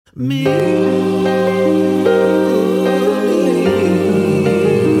Me.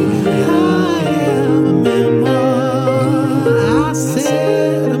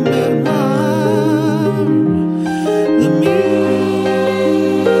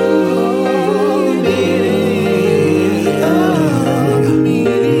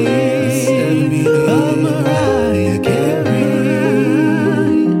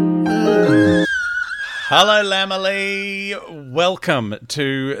 Hello, Lamely. Welcome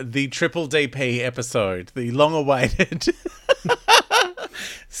to the Triple DP episode, the long-awaited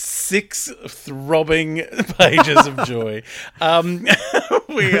 6 throbbing pages of joy.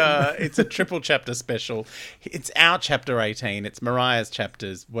 It's a triple chapter special. It's our chapter 18. It's Mariah's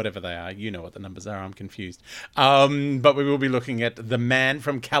chapters, whatever they are. You know what the numbers are. I'm confused. But we will be looking at The Man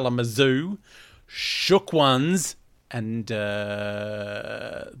from Kalamazoo, Shook Ones, and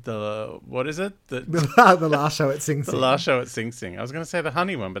what is it? The last show at Sing Sing. The last show at Sing Sing. I was going to say the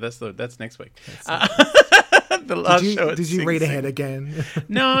Honey one, but that's next week. The last show at Did you Sing read Sing. ahead again?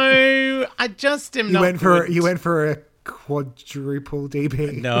 No, I just am not. You went for a quadruple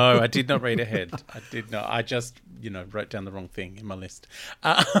DP. No, I did not read ahead. I did not. I just wrote down the wrong thing in my list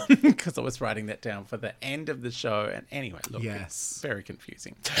because I was writing that down for the end of the show. And anyway, look, it's very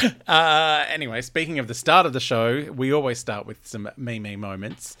confusing. Anyway, speaking of the start of the show, we always start with some me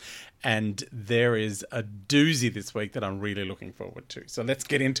moments. And there is a doozy this week that I'm really looking forward to. So let's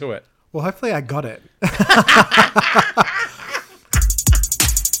get into it. Well, hopefully I got it.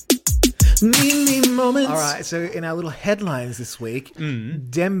 Me moments. All right, so in our little headlines this week,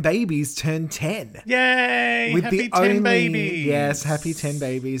 Dem Babies turned 10. Yay! With happy the 10 babies. Yes, happy 10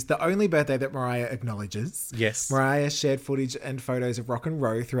 babies. The only birthday that Mariah acknowledges. Yes. Mariah shared footage and photos of Rock and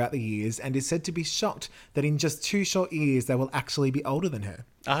Row throughout the years and is said to be shocked that in just 2 short years they will actually be older than her.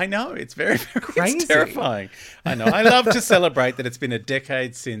 I know. It's very, very crazy. It's terrifying. I know. I love to celebrate that it's been a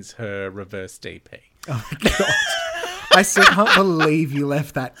decade since her reverse DP. Oh my God. I still can't believe you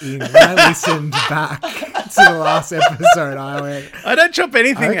left that in. When I listened back to the last episode, I went... I don't chop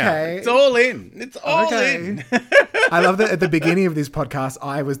anything out. Okay. It's all in. It's all in. I love that at the beginning of this podcast,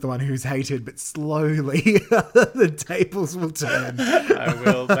 I was the one who's hated, but slowly the tables will turn. I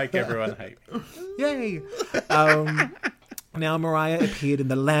will make everyone hate me. Yay. Now, Mariah appeared in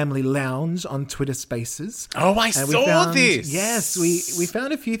the Lamley Lounge on Twitter Spaces. Oh, I saw this. Yes, we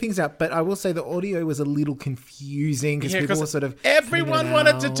found a few things out, but I will say the audio was a little confusing because people were sort of... Everyone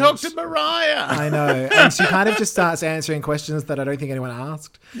wanted to talk to Mariah. I know. And she kind of just starts answering questions that I don't think anyone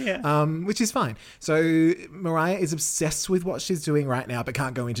asked. Yeah. Which is fine. So Mariah is obsessed with what she's doing right now, but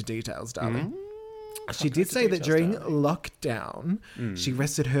can't go into details, darling. She did say that during lockdown, she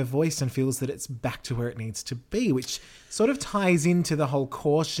rested her voice and feels that it's back to where it needs to be, which sort of ties into the whole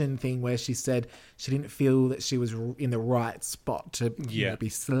caution thing where she said she didn't feel that she was in the right spot to be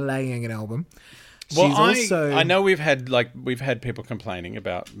slaying an album. Well, I know we've had people complaining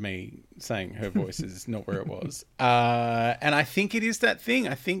about me saying her voice is not where it was. And I think it is that thing.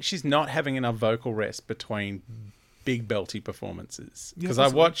 I think she's not having enough vocal rest between big belty performances. Because I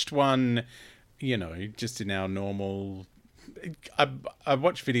watched one... just in our normal... I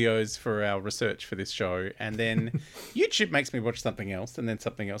watch videos for our research for this show, and then YouTube makes me watch something else, and then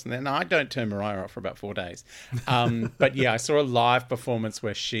something else, and then I don't turn Mariah off for about 4 days. But yeah, I saw a live performance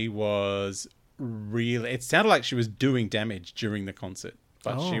where she was really... It sounded like she was doing damage during the concert,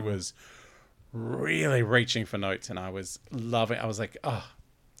 but she was really reaching for notes, and I was loving... I was like, I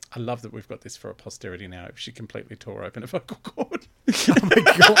love that we've got this for a posterity now if she completely tore open a vocal cord. Oh my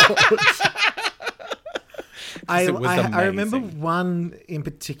God. I remember one in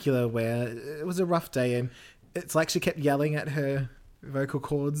particular where it was a rough day and it's like she kept yelling at her vocal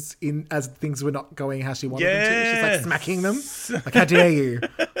cords as things were not going how she wanted them to. She's like smacking them. Like, how dare you?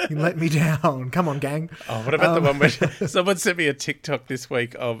 You let me down. Come on, gang. Oh, what about the one where someone sent me a TikTok this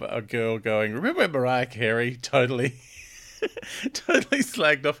week of a girl going, remember when Mariah Carey totally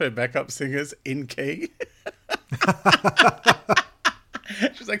slagged off her backup singers in key?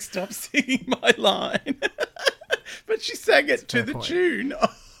 She's like, stop singing my line. But she sang it to the tune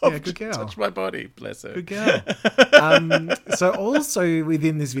of good girl. Touch My Body. Bless her. Good girl. So also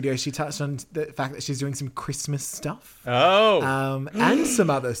within this video, she touched on the fact that she's doing some Christmas stuff. Oh. And some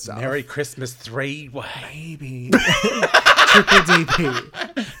other stuff. Merry Christmas 3-way. Maybe. Triple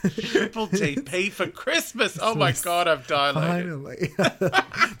DP. Triple DP for Christmas. Oh my God, I've dilated. Finally.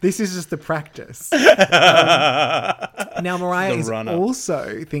 This is just the practice. Now, Mariah is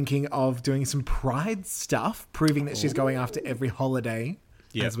also thinking of doing some Pride stuff, proving that she's going after every holiday,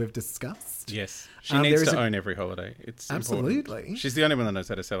 as we've discussed. Yes. She needs to own every holiday. It's absolutely important. She's the only one that knows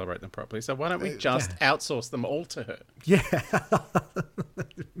how to celebrate them properly. So why don't we just outsource them all to her? Yeah.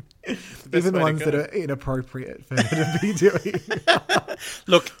 best Even the way ones to that go. are inappropriate for her to be doing.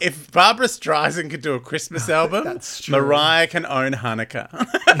 Look, if Barbara Streisand could do a Christmas album, That's true. Mariah can own Hanukkah.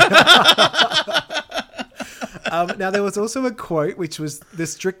 Now, there was also a quote, which was, "The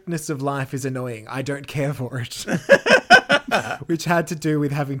strictness of life is annoying. I don't care for it." Which had to do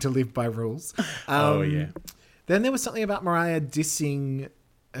with having to live by rules. Oh, yeah. Then there was something about Mariah dissing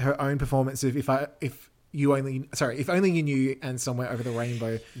her own performance of If Only You Knew and Somewhere Over the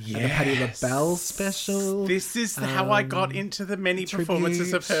Rainbow, and the Patti LaBelle special. This is how I got into the many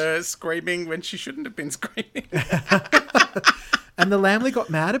performances of her screaming when she shouldn't have been screaming. And the Lamley got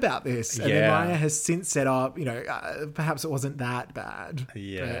mad about this. And then Yeah. Mariah has since said, perhaps it wasn't that bad.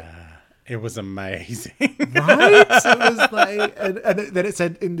 Yeah. It was amazing. Right? It was like, and then it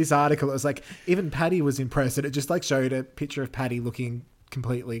said in this article, it was like, even Patty was impressed, and it just like showed a picture of Patty looking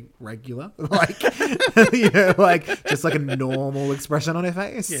completely regular, like like just like a normal expression on her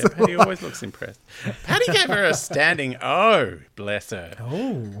face. Yeah, Patty always looks impressed. Patty gave her a standing O, bless her.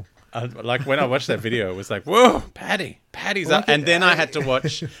 Oh, Like when I watched that video, it was like, whoa, Patty's up. And then I had to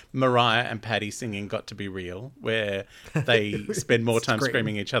watch Mariah and Patty singing Got to Be Real, where they spend more time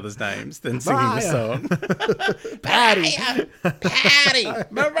screaming each other's names than singing the song. Patty,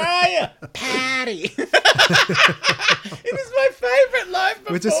 Mariah, Patty. It is my favorite live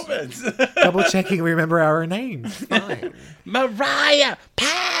performance. double checking we remember our names. Fine. Mariah,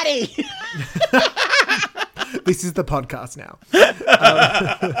 Patty. This is the podcast now.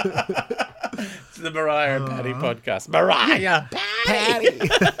 It's the Mariah and Patty podcast. Mariah, Patty.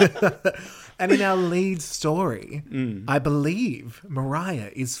 And in our lead story, I believe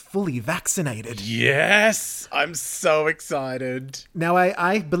Mariah is fully vaccinated. Yes, I'm so excited. Now,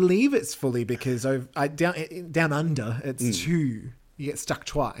 I believe it's fully because down under, it's two. You get stuck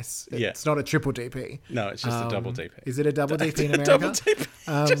twice. It's not a triple DP. No, it's just a double DP. Is it a double DP in America? Double DP.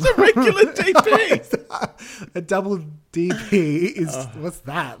 Just a regular DP. A double DP is, what's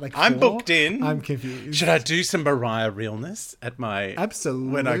that? Like I'm 4? booked in. I'm confused. Should I do some Mariah realness at my...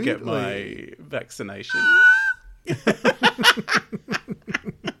 Absolutely. When I get my vaccination?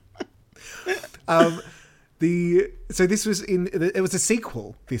 So this was it was a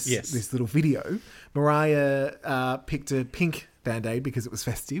sequel, this little video. Mariah picked a pink Band-Aid because it was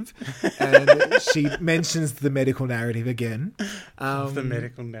festive, and she mentions the medical narrative again. The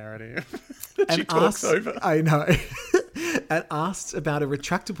medical narrative. And She talks over. I know. And asked about a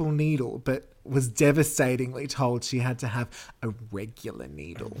retractable needle, but was devastatingly told she had to have a regular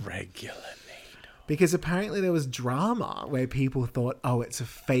needle. Regular needle. Because apparently there was drama where people thought, oh, it's a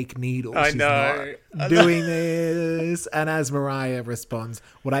fake needle. I She's know. not doing this. And as Mariah responds,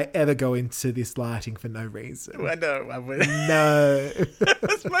 would I ever go into this lighting for no reason? I know. I would. No.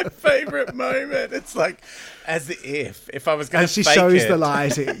 That's my favorite moment. It's like, as if I was going to fake it. And she shows the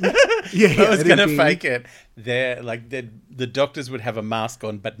lighting. Yeah, if I was going to fake it, the doctors would have a mask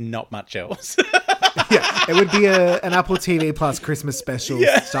on, but not much else. Yeah, it would be an Apple TV Plus Christmas special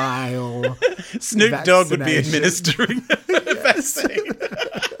style. Snoop Dogg would be administering the vaccine.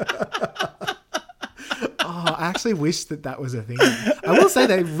 Oh, I actually wish that was a thing. I will say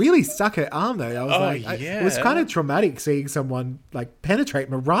they really stuck her arm though. I was it was kind of traumatic seeing someone like penetrate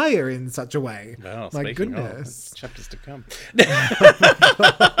Mariah in such a way. Well, my goodness. Chapters to come.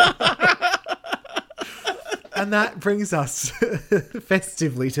 And that brings us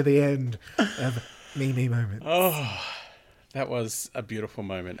festively to the end of Me Moment. Oh, that was a beautiful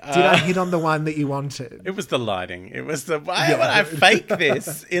moment. Did I hit on the one that you wanted? It was the lighting. It was why would I fake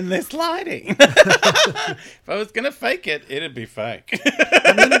this in this lighting? If I was going to fake it, it'd be fake.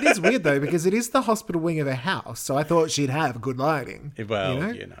 I mean, it is weird though, because it is the hospital wing of a house, so I thought she'd have good lighting.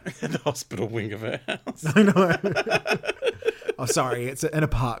 Well, you know the hospital wing of her house. I know. Oh, sorry, it's an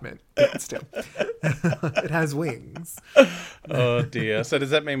apartment, but still. It has wings. Oh, dear. So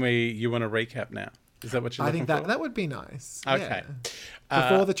does that mean you want to recap now? Is that what you're looking for? I think that would be nice. Okay. Yeah.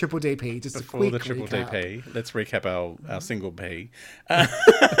 Before the triple DP, just before a quick the triple recap. DP, let's recap our single P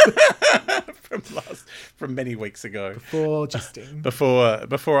from many weeks ago. Before justing.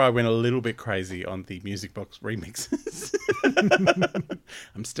 Before I went a little bit crazy on the Music Box remixes.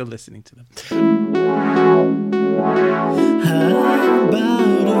 I'm still listening to them. How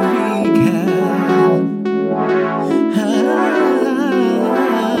about a recap?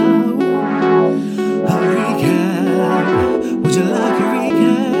 A recap. Would you like a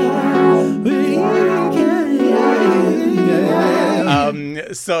recap?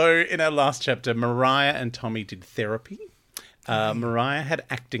 So in our last chapter, Mariah and Tommy did therapy. Mariah had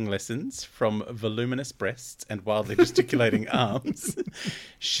acting lessons from voluminous breasts and wildly gesticulating arms.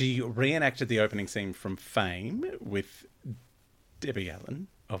 She reenacted the opening scene from Fame with Debbie Allen.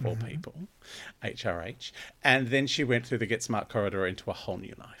 of all people, HRH. And then she went through the Get Smart corridor into a whole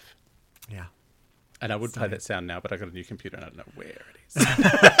new life. Yeah. And I would play that sound now, but I got a new computer and I don't know where it is.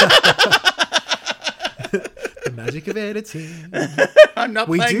 The magic of editing. I'm not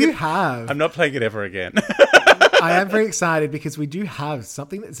playing it. I'm not playing it ever again. I am very excited because we do have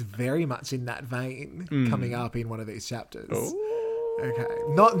something that's very much in that vein coming up in one of these chapters. Ooh. Okay.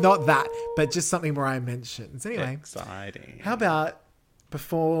 Not that, but just something Mariah mentions. Anyway. Exciting. How about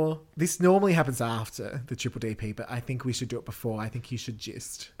before? This normally happens after the Triple DP, but I think we should do it before. I think you should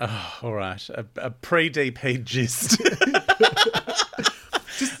gist. Oh, all right. A pre-DP gist.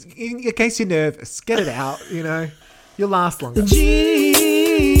 Just in case you're nervous, get it out, You'll last longer.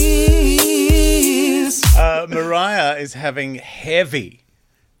 Mariah is having heavy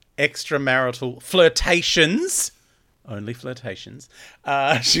extramarital flirtations. Only flirtations.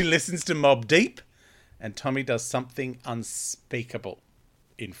 She listens to Mobb Deep, and Tommy does something unspeakable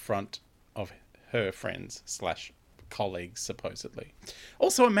in front of her friends / colleagues, supposedly.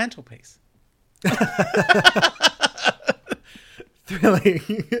 Also a mantelpiece. Thrilling.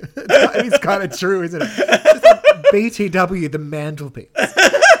 It's kind of true, isn't it? Just like BTW, the mantelpiece.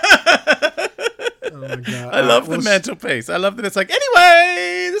 Oh my God. I love the mantelpiece. I love that it's like,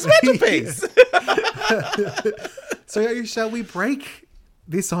 anyway, this mantelpiece. So shall we break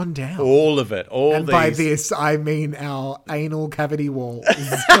this on down? All of it. And by this, I mean our anal cavity walls.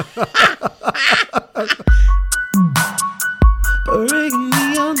 Break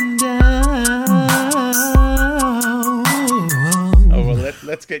me on down. Oh, well,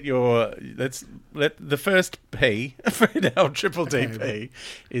 let's get let the first P for our Triple DP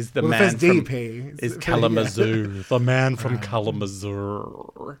is the man first DP is Kalamazoo, the man from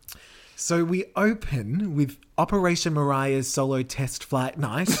Kalamazoo. So we open with Operation Mariah's solo test flight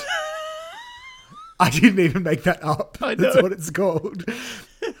night. I didn't even make that up. I know. That's what it's called.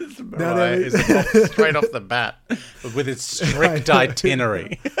 Mariah is straight off the bat with its strict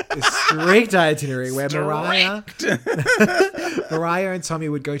itinerary. A strict itinerary where Mariah and Tommy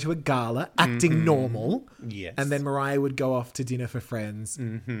would go to a gala acting normal. Yes. And then Mariah would go off to dinner for friends,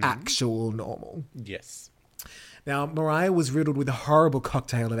 actual normal. Yes. Now, Mariah was riddled with a horrible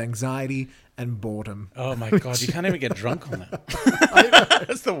cocktail of anxiety and boredom. Oh my God, you can't even get drunk on that.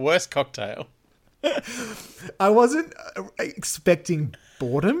 That's the worst cocktail. I wasn't expecting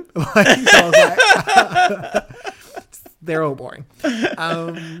boredom. So I was like, they're all boring.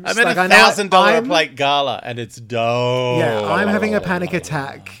 I'm at $1,000 plate gala and it's dull. Yeah, I'm having a panic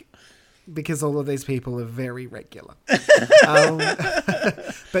attack because all of these people are very regular.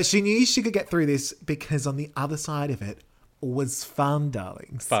 But she knew she could get through this because on the other side of it was fun,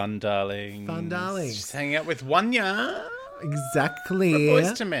 darlings. Fun, darlings. Fun, darlings. She's hanging out with Wanya. Exactly. The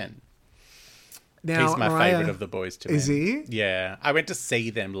Boys to Men. Now, he's my Mariah, favourite of the Boys to Men. Is he? Yeah. I went to see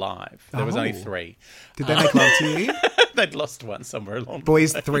them live. There was only 3. Did they make love to you? They'd lost one somewhere along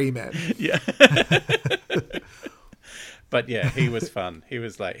Boys the way. 3 men. Yeah. But yeah, he was fun. He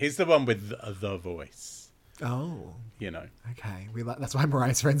was like, he's the one with the voice. Oh. Okay. That's why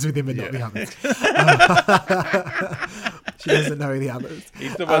Mariah's friends with him and not the others. She doesn't know the others.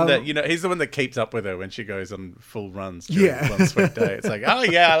 He's the one he's the one that keeps up with her when she goes on full runs during one sweet day. It's like, oh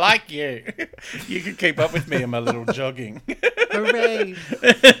yeah, I like you. You can keep up with me in my little jogging. Hooray.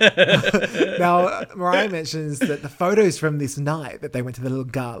 Now, Mariah mentions that the photos from this night that they went to the little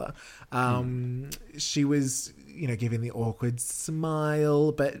gala, she was, giving the awkward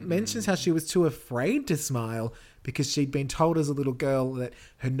smile, but mentions how she was too afraid to smile because she'd been told as a little girl that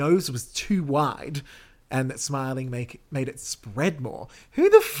her nose was too wide and that smiling made it spread more. Who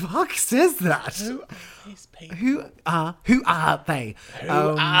the fuck says that? Who are these people? Who are they? Who are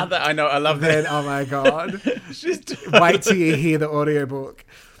they? I know, I love that. Oh my God. Wait till you hear the audiobook.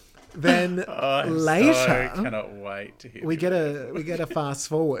 Then later, I cannot wait to hear. We get a fast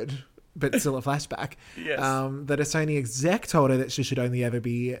forward, but still a flashback. Yes. That a Sony exec told her that she should only ever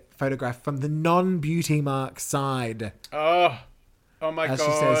be photographed from the non-beauty mark side. Oh my God. As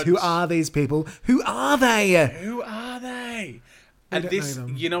she says, who are these people? Who are they? Who are they? And this,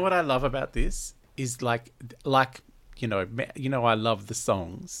 you know what I love about this is I love the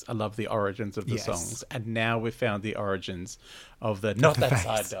songs. I love the origins of the songs. And now we've found the origins of the not that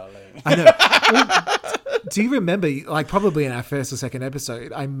side, darling. I know. Well, do you remember, probably in our first or second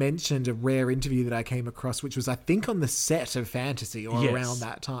episode, I mentioned a rare interview that I came across, which was, I think, on the set of Fantasy or around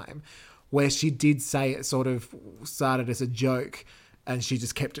that time, where she did say it sort of started as a joke and she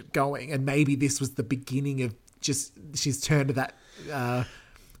just kept it going. And maybe this was the beginning of she's turned that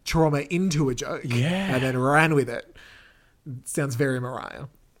trauma into a joke and then ran with it. Sounds very Mariah.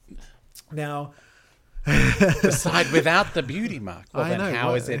 Now, The side without the beauty mark. Well, then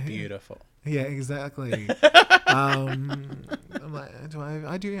how is it beautiful? Yeah, exactly. I'm like,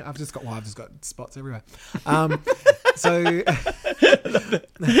 I've just got spots everywhere. So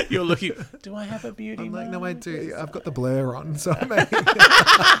you're looking. Do I have a beauty mark? I'm like, no, I do. I've got the blur on, so maybe.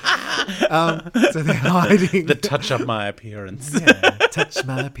 So they're hiding. The touch up my appearance. Yeah, touch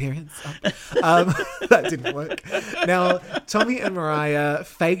my appearance up. That didn't work. Now, Tommy and Mariah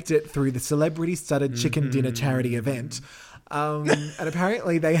faked it through the celebrity-studded chicken dinner charity event. And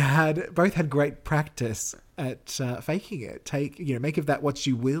apparently they both had great practice at faking it. Make of that what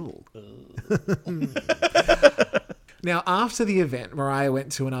you will. Now, after the event, Mariah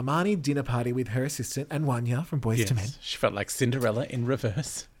went to an Armani dinner party with her assistant and Wanya from Boyz II Men. She felt like Cinderella in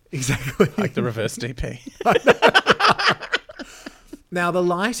reverse. Exactly. Like the reverse DP. Now, the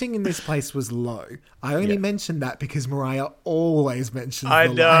lighting in this place was low. I only mentioned that because Mariah always mentions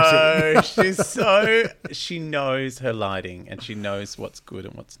the lighting. She knows her lighting and she knows what's good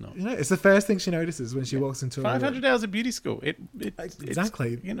and what's not. It's the first thing she notices when she walks into a 500 hours of beauty school.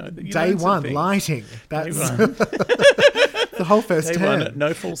 Exactly. It's, day one, lighting. That's the whole first term.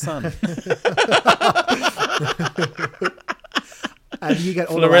 No full sun. And you get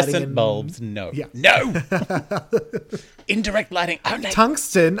all fluorescent bulbs. No. Yeah. No. Indirect lighting only.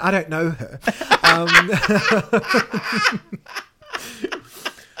 Tungsten. I don't know her.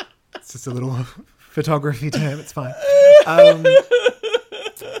 It's just a little photography term. It's fine.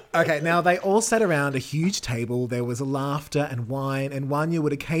 Okay, now they all sat around a huge table. There was laughter and wine, and Wanya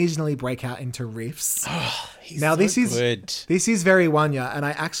would occasionally break out into riffs. This is very Wanya, and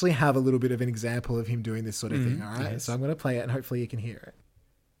I actually have a little bit of an example of him doing this sort of thing. All right, so I'm going to play it, and hopefully you can hear it.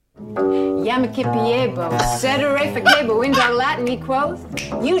 Yama kipiebo, sedere fakebo, indar Latin equals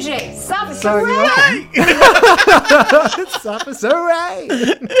UJ, Safasaray!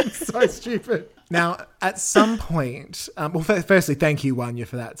 Safasaray! So stupid. Now, at some point, firstly, thank you, Wanya,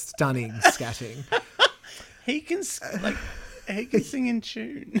 for that stunning scatting. He can sing in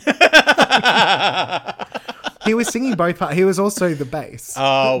tune. He was singing both parts. He was also the bass.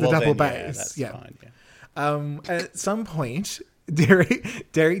 Oh, the double That's bass. fine. Yeah. At some point,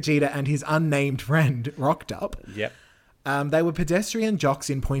 Derek Jeter and his unnamed friend rocked up. Yep. They were pedestrian jocks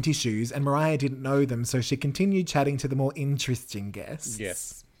in pointy shoes, and Mariah didn't know them, so she continued chatting to the more interesting guests.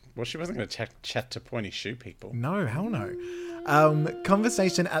 Yes. Well, she wasn't going to chat to pointy shoe people. No, hell no.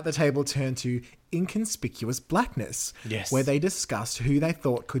 Conversation at the table turned to inconspicuous blackness. Yes. Where they discussed who they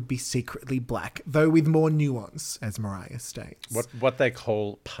thought could be secretly black, though with more nuance, as Mariah states. What they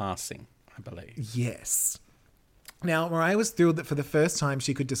call passing, I believe. Yes. Now, Mariah was thrilled that for the first time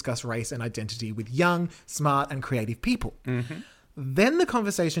she could discuss race and identity with young, smart, and creative people. Mm-hmm. Then the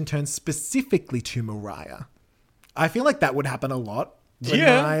conversation turned specifically to Mariah. I feel like that would happen a lot. When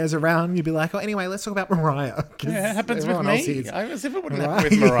Mariah's around, you'd be like, anyway, let's talk about Mariah. Yeah, it happens with me. As if it wouldn't happen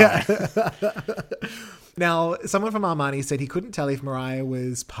with Mariah. Yeah. Now, someone from Armani said he couldn't tell if Mariah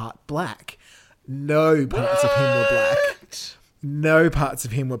was part black. No parts of him were black. No parts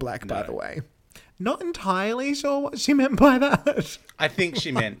of him were black, by the way. Not entirely sure what she meant by that. I think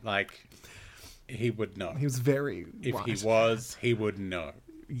she meant, he would know. He was very If white. he was, he would know.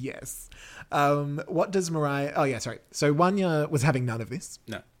 Yes. What does Mariah... Oh, yeah, sorry. So Wanya was having none of this.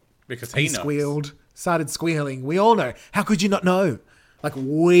 No, because he knows. Squealed, started squealing. We all know. How could you not know?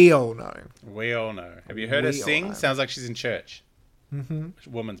 We all know. We all know. Have you heard her sing? Sounds like she's in church.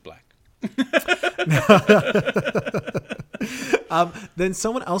 Mm-hmm. Woman's black. Then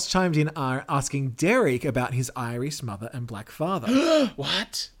someone else chimed in asking Derek about his Irish mother and black father.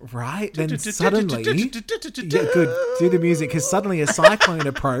 What? Right? Then suddenly... Yeah, good. Do the music, because suddenly a cyclone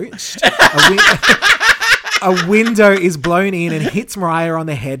approached. A window is blown in and hits Mariah on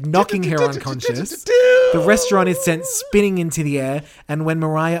the head, knocking her unconscious. The restaurant is sent spinning into the air, and when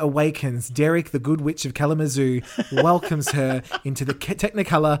Mariah awakens, Derek, the good witch of Kalamazoo, welcomes her into the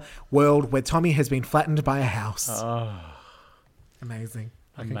Technicolor world where Tommy has been flattened by a house. Oh. Amazing.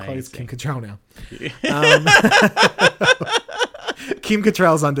 I can close Kim Cattrall now. Kim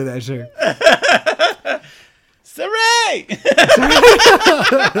Cattrall's under there too. Saray!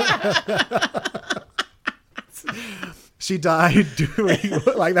 She died doing,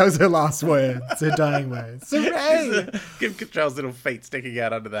 that was her last words, her dying words. Saray! Kim Cattrall's little feet sticking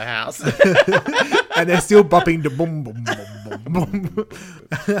out under the house. And they're still bopping to boom, boom, boom, boom, boom.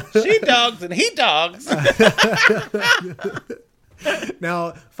 She dogs and he dogs.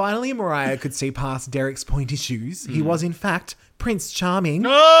 Now, finally, Mariah could see past Derek's pointy shoes. He was, in fact, Prince Charming.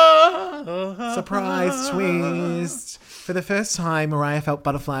 Surprise twist. For the first time, Mariah felt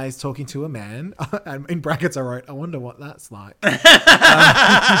butterflies talking to a man. And in brackets, I wrote, I wonder what that's like. Have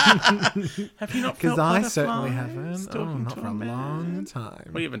you not felt Because I butterflies certainly haven't. talking Not to for a man? long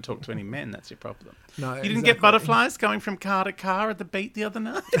time. Well, you haven't talked to any men. That's your problem. No, You didn't get butterflies going from car to car at the beat the other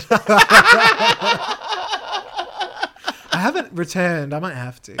night? I haven't returned. I might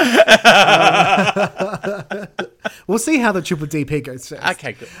have to. We'll see how the triple DP goes first.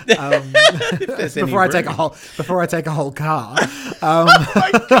 Okay, good. If there's any Before I take a whole car. Oh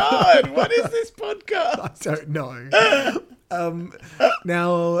my God, what is this podcast? I don't know.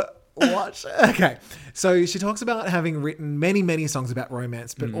 Now, what? Okay. So she talks about having written many, many songs about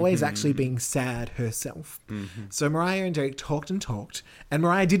romance, but always actually being sad herself. So Mariah and Derek talked, and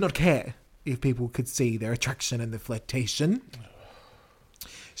Mariah did not care if people could see their attraction and the flirtation.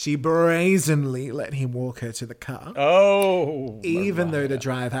 She brazenly let him walk her to the car. Oh, Even though the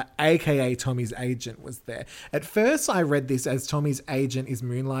driver, aka Tommy's agent, was there. At first, I read this as Tommy's agent is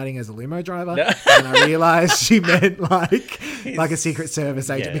moonlighting as a limo driver, and I realised she meant like a Secret Service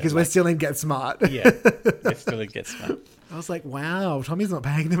agent, because we're still in Get Smart. Yeah, we're still in Get Smart. I was like, wow, Tommy's not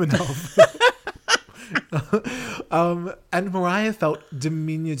paying them enough. And Mariah felt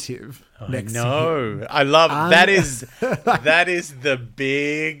diminutive next to him. I love that is the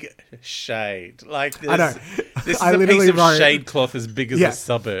big shade. Like this, I know. This is I a literally piece of wrote- shade cloth as big as a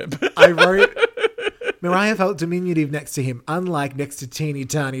suburb. I wrote, Mariah felt diminutive next to him, unlike next to teeny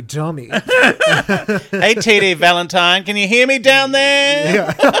tiny Tommy. Hey, TD Valentine, can you hear me down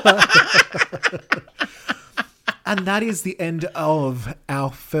there? And that is the end of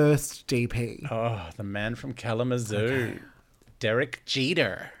our first DP. Oh, the man from Kalamazoo, Derek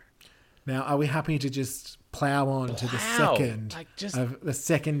Jeter. Now, are we happy to just plow on to the second the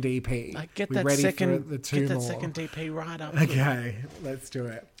second DP? Like get We that ready second, for the two get that more? second DP right up. Okay, let's do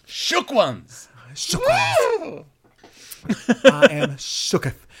it. Shook ones. Shooketh. I am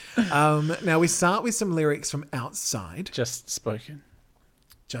shooketh. Now we start with some lyrics from Outside. Just spoken.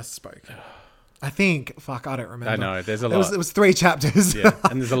 Just spoken. I think, I don't remember. I know, there's a lot. There was 3 chapters. Yeah,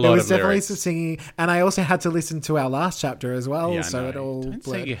 and there's a lot There was of definitely lyrics. some singing, and I also had to listen to our last chapter as well, Yeah, so no, it all don't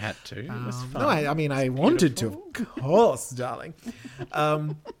say blurred. you had to. It was fun. No, I mean, I wanted to, of course, darling.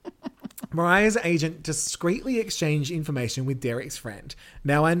 Mariah's agent discreetly exchanged information with Derek's friend.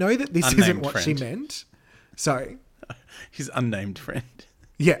 Now, I know that this isn't Unnamed what she friend. meant. Sorry. His unnamed friend.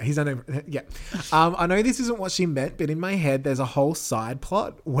 Yeah, he's unnamed. Yeah. I know this isn't what she meant, but in my head, there's a whole side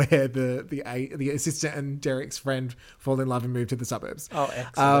plot where the assistant and Derek's friend fall in love and move to the suburbs. Oh,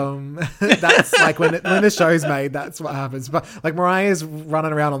 excellent. That's like when the show's made, that's what happens. But like Mariah's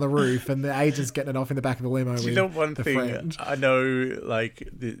running around on the roof and the agent's getting it off in the back of the limo with You know, one the thing friend. I know, like,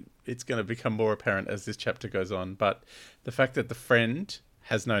 it's going to become more apparent as this chapter goes on, but the fact that the friend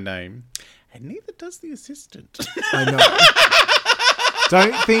has no name, and neither does the assistant. I know.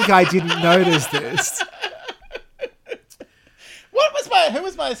 Don't think I didn't notice this. Who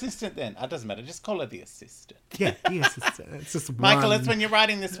was my assistant then? It doesn't matter. Just call her the assistant. Yeah, the assistant. It's just Michael, one. that's when you're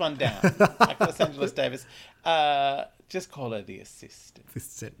writing this one down. Like Los Angeles Davis. Just call her the assistant.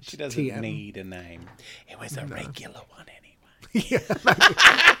 Assistant. She doesn't TM. need a name. It was a regular one anyway. Yeah,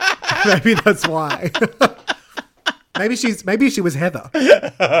 maybe that's why. maybe she was Heather.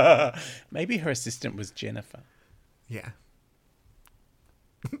 Maybe her assistant was Jennifer. Yeah.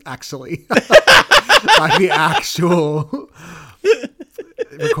 Actually. Like the actual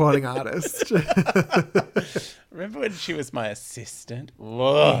recording artist. Remember when she was my assistant?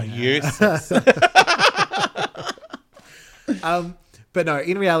 Whoa, useless. But no,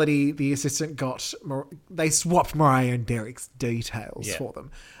 in reality, the assistant they swapped Mariah and Derek's details for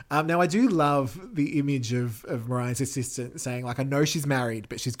them. Now, I do love the image of Mariah's assistant saying, like, I know she's married,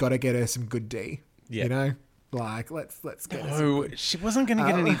 but she's got to get her some good D. Yeah. You know? Like, let's get her some No, she wasn't going to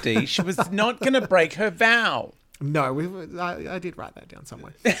get any D. She was not going to break her vow. No, I did write that down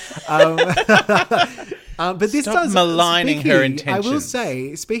somewhere. But this Stop does maligning her intentions. I will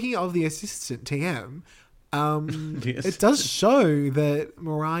say, speaking of the assistant TM, The it does show that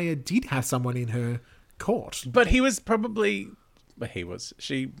Mariah did have someone in her court. But he was probably... Well,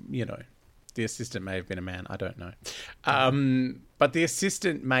 she, you know, the assistant may have been a man. I don't know. But the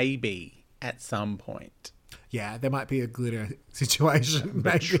assistant may be at some point. Yeah, there might be a glitter situation. Maybe.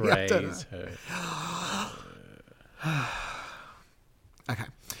 I don't know. Betrays her. Okay.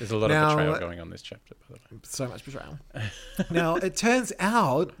 There's a lot of betrayal going on this chapter, by the way. So much betrayal. Now, it turns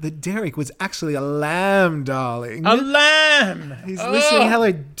out that Derek was actually a lamb, darling. A lamb! He's listening.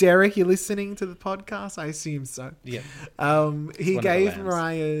 Hello, Derek. You're listening to the podcast? I assume so. Yeah. He gave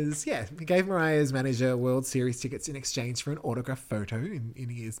Mariah's manager World Series tickets in exchange for an autograph photo in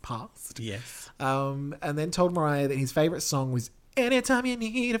years past. Yes. And then told Mariah that his favourite song was Anytime You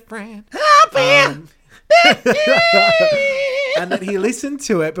Need a Friend. And that he listened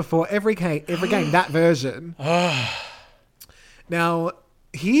to it before every game, that version. Now,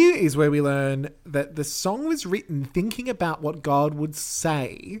 here is where we learn that the song was written thinking about what God would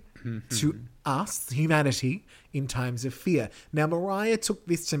say to us, humanity, in times of fear. Now, Mariah took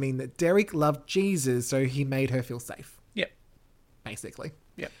this to mean that Derek loved Jesus, so he made her feel safe. Yep. Basically.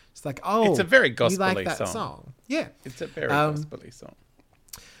 Yep. It's like, oh, it's a very gospel-y you like that song. Yeah. It's a very gospel-y song.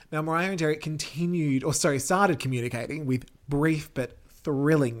 Now, Mariah and Derek started communicating with brief but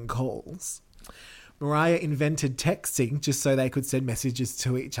thrilling calls. Mariah invented texting just so they could send messages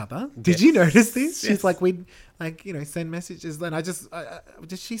to each other. Did you notice this? She's like, we'd send messages. Then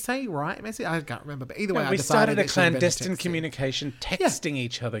did she say write message? I can't remember. But either way, we started a clandestine communication, texting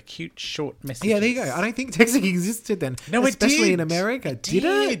each other cute short messages. Yeah, there you go. I don't think texting existed then. No, especially in America. Did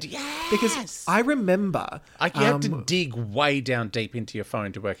it? Yes. Because I remember. You have to dig way down deep into your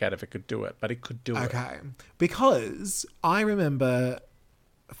phone to work out if it could do it, but it could do it. Okay. Because I remember.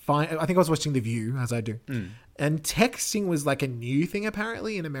 I think I was watching The View, as I do. And texting was like a new thing,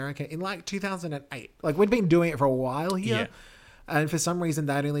 apparently, in America in like 2008. Like, we'd been doing it for a while here. Yeah. And for some reason,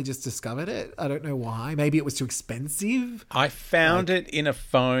 they'd only just discovered it. I don't know why. Maybe it was too expensive. I found it in a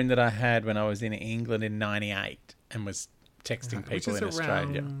phone that I had when I was in England in 98 and was texting people in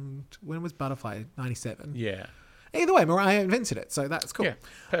Australia. When was Butterfly? 97. Yeah. Either way, Mariah invented it, so that's cool. Yeah,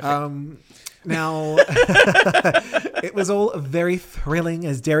 perfect. Now, it was all very thrilling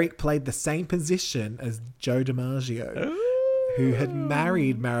as Derek played the same position as Joe DiMaggio, who had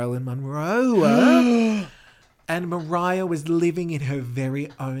married Marilyn Monroe. And Mariah was living in her very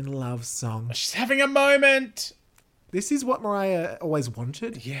own love song. She's having a moment. This is what Mariah always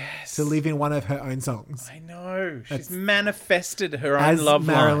wanted. Yes. To live in one of her own songs. I know. She's manifested her own love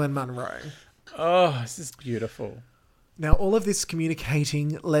life. Marilyn Monroe. Oh, this is beautiful. Now, all of this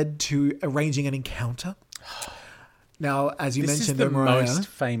communicating led to arranging an encounter. Now, as you mentioned, this is the Mariah, most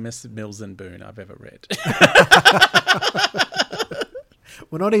famous Mills and Boon I've ever read.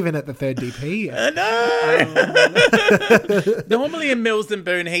 We're not even at the third DP yet. No. Normally in Mills and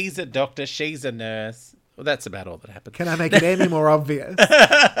Boon, he's a doctor, she's a nurse. Well, that's about all that happens. Can I make it any more obvious?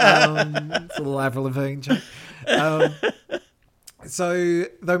 It's a little Avril Lavigne joke. So,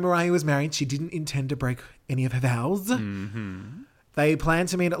 though Mariah was married, she didn't intend to break any of her vows. Mm-hmm. They planned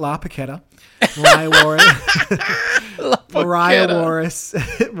to meet at La Paqueta. Mariah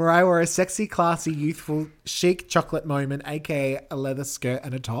wore a sexy, classy, youthful, chic chocolate moment, aka a leather skirt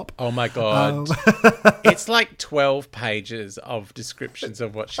and a top. Oh my God. It's like 12 pages of descriptions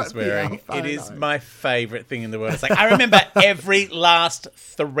of what she's wearing. It is my favourite thing in the world. It's like, I remember every last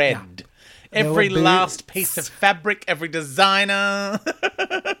thread. Yeah. Every last piece of fabric, every designer.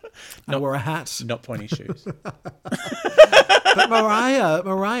 I wore a hat. Not pointy shoes. But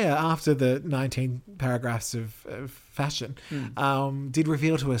Mariah, after the 19 paragraphs of fashion, did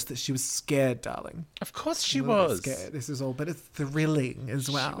reveal to us that she was scared, darling. Of course she was. Scared. This is all, but it's thrilling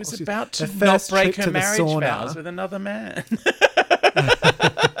as well. She was about to not break her marriage vows with another man.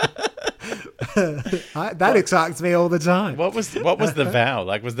 That excites me all the time. What was the vow?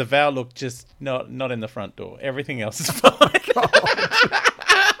 Like, was the vow, look, just not in the front door? Everything else is fine.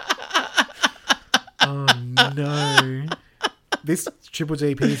 Oh no. This Triple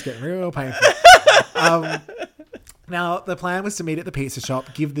DP is getting real painful. Now, the plan was to meet at the pizza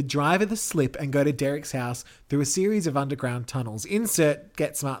shop, give the driver the slip, and go to Derek's house through a series of underground tunnels. Insert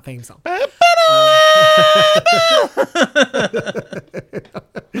Get Smart theme song.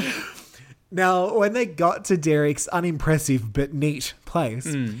 Now, when they got to Derek's unimpressive but neat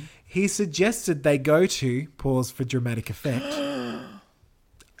place, he suggested they go to, pause for dramatic effect,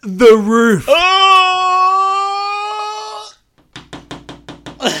 the roof. Oh!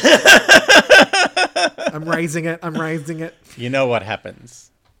 I'm raising it. You know what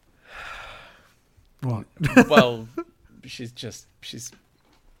happens? What? Well,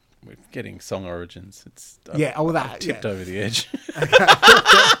 we're getting song origins. I've tipped over the edge.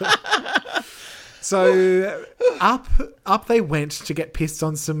 So up they went to get pissed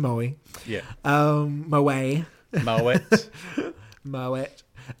on some moe. Yeah. Moet.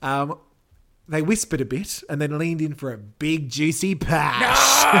 They whispered a bit and then leaned in for a big juicy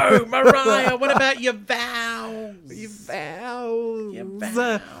pash. No, Mariah, what about your vows? Your vows.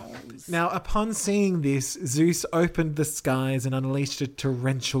 Now, upon seeing this, Zeus opened the skies and unleashed a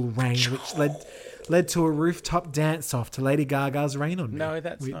torrential rain, which led to a rooftop dance-off to Lady Gaga's Rain on Me. No,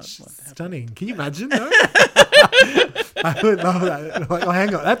 that's which not what stunning. Can you imagine, though? I would love that. Like, oh,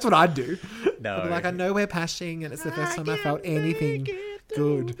 hang on. That's what I'd do. No. I'd be like, I know we're pashing, and it's the first time I felt anything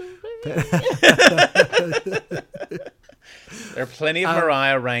good. There are plenty of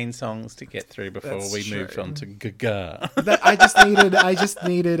Mariah Rain songs to get through before we move on to Gaga. I just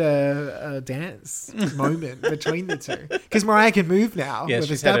needed a dance moment between the two, because Mariah can move now. Yeah,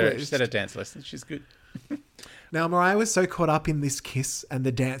 she's had a dance lesson. She's good. Now, Mariah was so caught up in this kiss and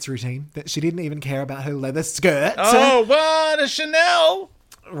the dance routine that she didn't even care about her leather skirt. Oh, what a Chanel!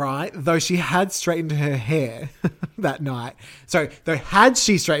 Right, though she had straightened her hair that night. So, though had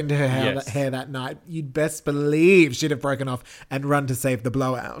she straightened her hair that night, you'd best believe she'd have broken off and run to save the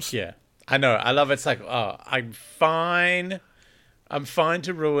blowout. Yeah, I know. I love it. It's like, oh, I'm fine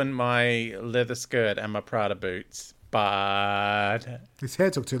to ruin my leather skirt and my Prada boots, but his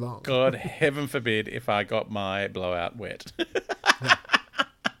hair took too long. God, heaven forbid if I got my blowout wet.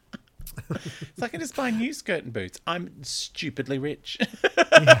 It's like I just buy new skirt and boots. I'm stupidly rich.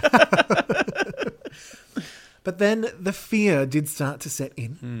 But then the fear did start to set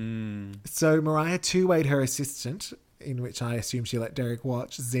in. So Mariah two-wayed her assistant, in which I assume she let Derek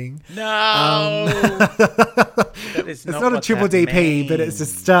watch, Zing. No! It's not a triple DP, but it's a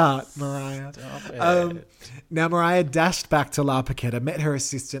start, Mariah. Stop it. Now, Mariah dashed back to La Paqueta, met her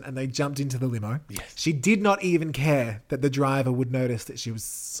assistant, and they jumped into the limo. Yes. She did not even care that the driver would notice that she was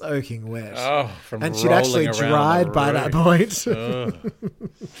soaking wet. Oh, and she'd actually dried by that point. Oh.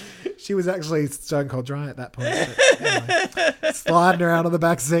 She was actually stone cold dry at that point. Anyway, sliding around on the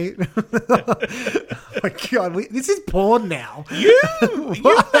back seat. Oh my God, this is porn now. You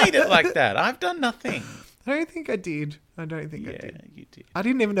made it like that. I've done nothing. I don't think I did. I did. You did. I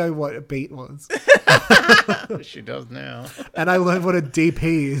didn't even know what a beat was. She does now. And I learned what a DP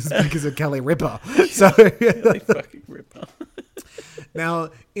is because of Kelly Ripa. So Kelly fucking Ripa.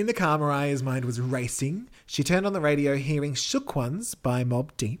 Now, in the car, Mariah's mind was racing. She turned on the radio hearing Shook Ones by Mobb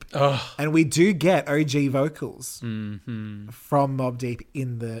Deep. Oh. And we do get OG vocals from Mobb Deep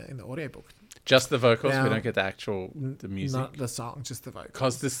in the audiobook. Just the vocals? Now, we don't get the music? Not the song, just the vocals.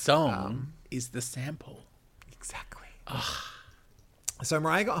 Because the song is the sample. Exactly. So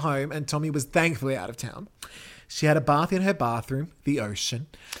Mariah got home and Tommy was thankfully out of town. She had a bath in her bathroom, the ocean,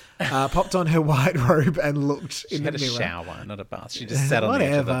 popped on her white robe and looked in the mirror. She had a shower, not a bath. She just sat on the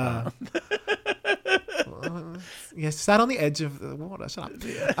edge of the bath. Yes, sat on the edge of the water. Shut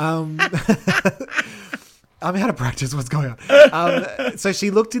up. I'm out of practice. What's going on? So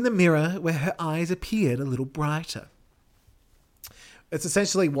she looked in the mirror where her eyes appeared a little brighter. It's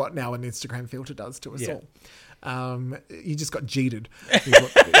essentially what now an Instagram filter does to us all. You just got jeeted. Where's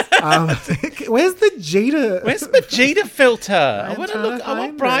the Jeter? Where's the Jeter filter? I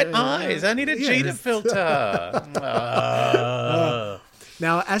want bright eyes. I need a Jeter filter.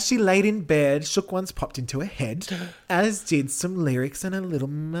 Now, as she laid in bed, Shook Ones popped into her head, as did some lyrics and a little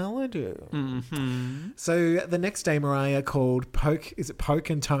melody. Mm-hmm. So the next day, Mariah called Poke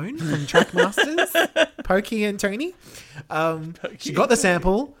and Tone from Trackmasters? Pokey and Tony? She got the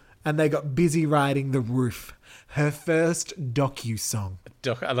sample, and they got busy writing The Roof, her first docu-song.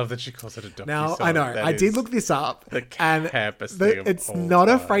 I love that she calls it a docu-song. Now, I know. I did look this up. It's not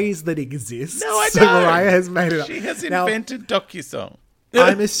a phrase that exists. No, I so don't. Mariah has made it up. She has invented docu-song.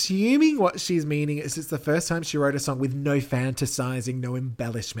 I'm assuming what she's meaning is it's the first time she wrote a song with no fantasizing, no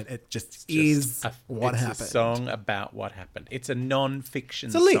embellishment. It just is what happened. It's a song about what happened. It's a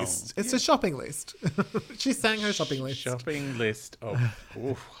non-fiction song. It's a list. It's a shopping list. She sang her shopping list. Shopping list of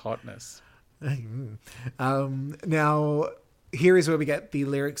hotness. Now, here is where we get the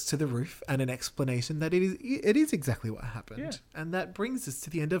lyrics to The Roof and an explanation that it is exactly what happened. Yeah. And that brings us to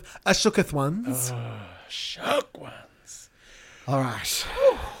the end of A Shooketh Ones. Shook Ones. All right.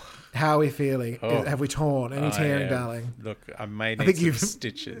 How are we feeling? Have we torn? Any tearing, darling? Look, I may need some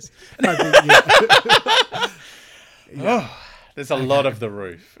stitches. There's a lot of The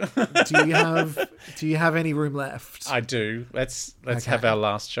Roof. Do you have any room left? I do. Let's have our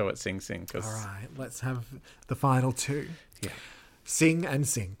last show at Sing Sing. All right. Let's have the final two. Yeah. Sing and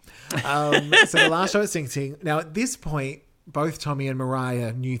sing. So the last show at Sing Sing. Now, at this point, both Tommy and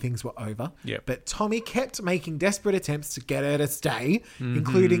Mariah knew things were over. Yep. But Tommy kept making desperate attempts to get her to stay,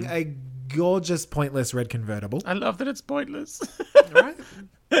 including a gorgeous, pointless red convertible. I love that it's pointless. Right?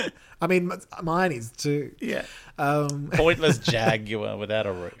 I mean, mine is too. Yeah. Pointless Jaguar without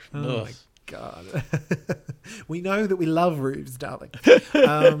a roof. Oh my God. We know that we love roofs, darling. She's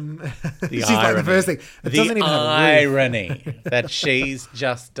like the first thing. It doesn't even have a roof. Irony that she's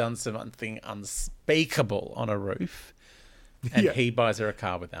just done something unspeakable on a roof, and he buys her a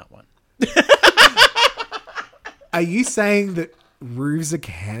car without one. Are you saying that roofs are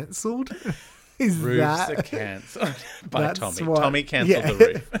cancelled? Roofs are cancelled by Tommy. Tommy cancelled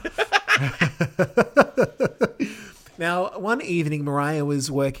the roof. Now, one evening, Mariah was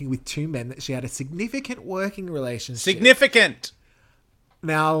working with two men that she had a significant working relationship. Significant!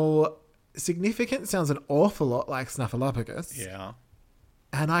 Now, significant sounds an awful lot like Snuffleupagus. Yeah.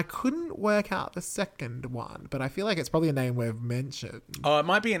 And I couldn't work out the second one, but I feel like it's probably a name we've mentioned. Oh, it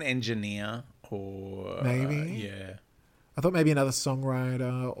might be an engineer or... Maybe? Yeah. I thought maybe another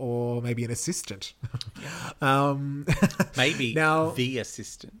songwriter or maybe an assistant. Maybe the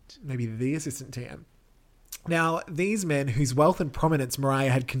assistant. Maybe the assistant TM. Now, these men whose wealth and prominence Mariah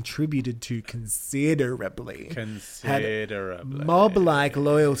had contributed to considerably had mob-like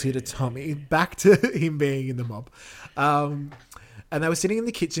loyalty to Tommy, back to him being in the mob. And they were sitting in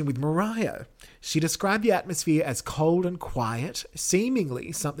the kitchen with Mariah. She described the atmosphere as cold and quiet.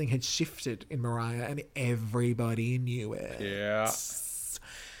 Seemingly, something had shifted in Mariah and everybody knew it. Yeah.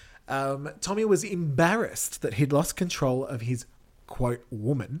 Tommy was embarrassed that he'd lost control of his, quote,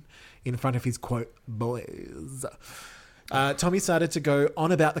 woman in front of his, quote, boys. Tommy started to go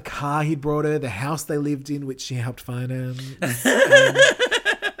on about the car he'd brought her, the house they lived in, which she helped finance,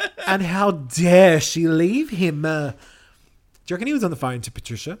 and how dare she leave him. Do you reckon he was on the phone to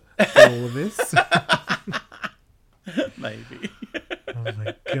Patricia for all of this? Maybe. Oh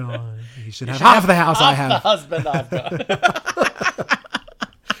my God. You should have half the house I have. The husband I've got.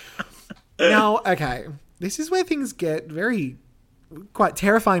 Now, okay. This is where things get quite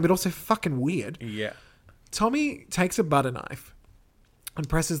terrifying, but also fucking weird. Yeah. Tommy takes a butter knife and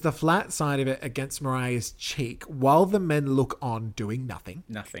presses the flat side of it against Mariah's cheek while the men look on doing nothing.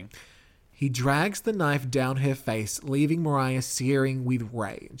 Nothing. He drags the knife down her face, leaving Mariah searing with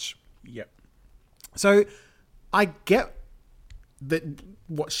rage. Yep. So I get that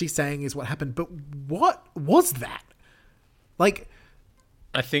what she's saying is what happened, but what was that? Like,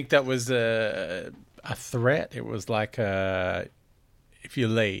 I think that was a threat. It was like, if you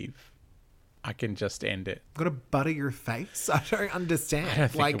leave, I can just end it. Got to butter your face? I don't understand. I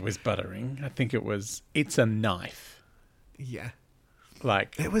don't think it was buttering. I think it's a knife. Yeah.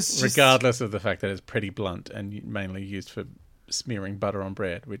 Like, it was regardless of the fact that it's pretty blunt and mainly used for smearing butter on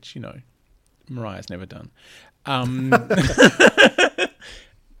bread, which, Mariah's never done.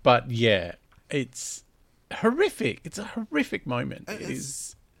 But yeah, it's horrific. It's a horrific moment. It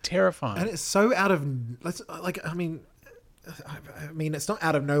is terrifying. And it's so out of, I mean, it's not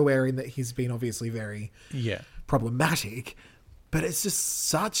out of nowhere in that he's been obviously very problematic, but it's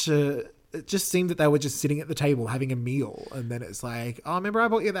just it just seemed that they were just sitting at the table having a meal, and then it's like, oh, remember I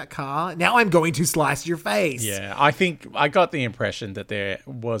bought you that car? Now I'm going to slice your face. Yeah, I think I got the impression that there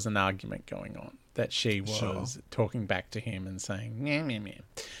was an argument going on, that she was talking back to him and saying, meh, meh, meh.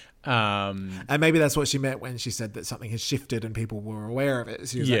 And maybe that's what she meant when she said that something has shifted and people were aware of it.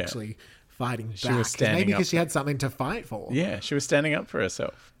 She was actually fighting back. She was standing maybe because up. she had something to fight for. Yeah, she was standing up for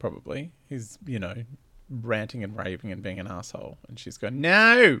herself, probably. He's, ranting and raving and being an asshole. And she's going,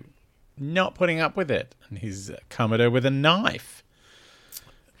 no! Not putting up with it. And he's come at her with a knife.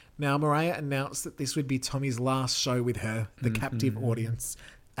 Now, Mariah announced that this would be Tommy's last show with her, the captive audience,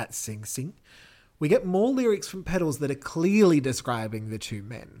 at Sing Sing. We get more lyrics from Petals that are clearly describing the two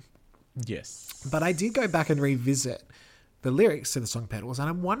men. Yes. But I did go back and revisit the lyrics to the song Petals, and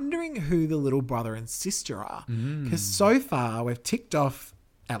I'm wondering who the little brother and sister are. Because so far, we've ticked off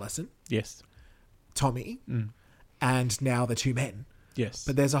Alison. Yes. Tommy. And now the two men. Yes.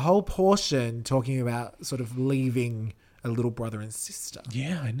 But there's a whole portion talking about sort of leaving a little brother and sister.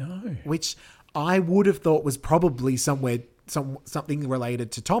 Yeah, I know. Which I would have thought was probably something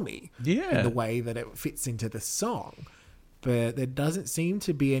related to Tommy. Yeah. In the way that it fits into the song. But there doesn't seem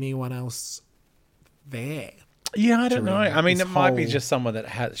to be anyone else there. Yeah, I don't know. I mean, it might be just someone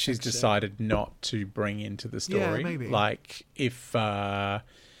that she's decided not to bring into the story. Yeah, maybe. Like if, I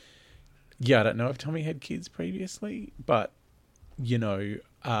don't know if Tommy had kids previously, but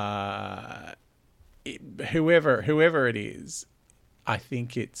whoever it is, I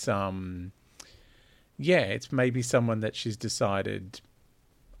think it's it's maybe someone that she's decided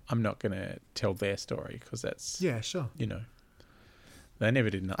I'm not going to tell their story because that's sure. They never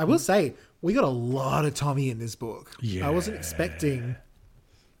did nothing. I will say we got a lot of Tommy in this book. I wasn't expecting.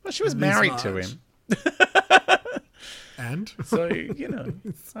 Well, she was married to him. And? So,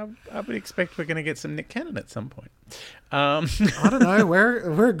 I would expect we're going to get some Nick Cannon at some point. I don't know.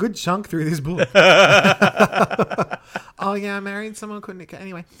 We're a good chunk through this book. Oh, yeah, I married someone called Nick.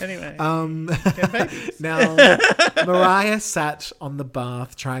 Anyway. Now, Mariah sat on the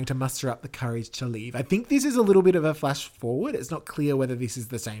bath trying to muster up the courage to leave. I think this is a little bit of a flash forward. It's not clear whether this is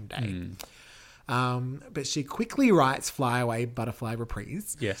the same day. But she quickly writes Fly Away Butterfly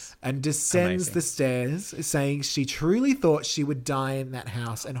Reprise. Yes. And descends the stairs, saying she truly thought she would die in that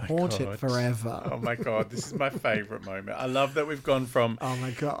house and haunt it forever. Oh my God, this is my favourite moment. I love that we've gone from... Oh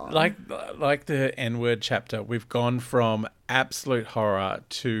my God. Like the N-word chapter, we've gone from absolute horror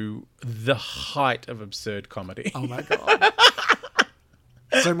to the height of absurd comedy. Oh my God.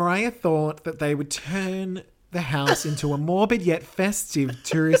 So Mariah thought that they would turn the house into a morbid yet festive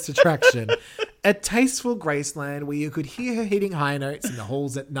tourist attraction, a tasteful Graceland where you could hear her hitting high notes in the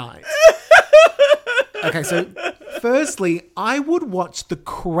halls at night. Okay, so firstly, I would watch the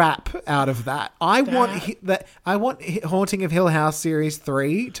crap out of that. I want Haunting of Hill House Series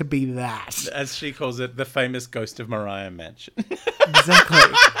 3 to be that. As she calls it, the famous Ghost of Mariah mansion. Exactly.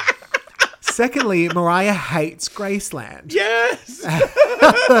 Secondly, Mariah hates Graceland. Yes!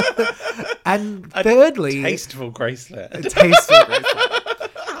 And thirdly... Tasteful Graceland.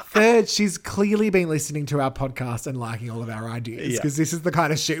 Third, she's clearly been listening to our podcast and liking all of our ideas, because this is the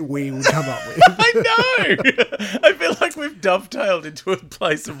kind of shit we would come up with. I know! I feel like we've dovetailed into a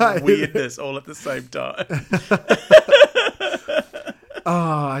place of weirdness all at the same time.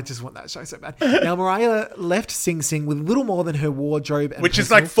 Oh, I just want that show so bad. Now, Mariah left Sing Sing with little more than her wardrobe and which is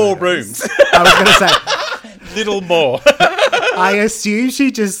like 4 rooms. I was going to say. Little more. I assume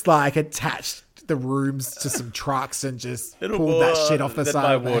she just like attached the rooms to some trucks and just pulled that shit off the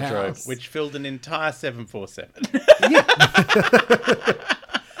side of the wardrobe, house. which filled an entire 747. Yeah.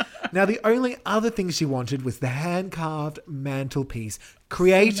 Now, the only other thing she wanted was the hand-carved mantelpiece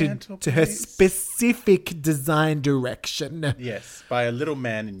created to her specific design direction. Yes, by a little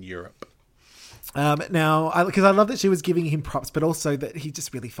man in Europe. Now, because I love that she was giving him props, but also that he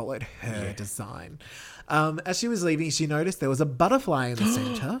just really followed her design. As she was leaving, she noticed there was a butterfly in the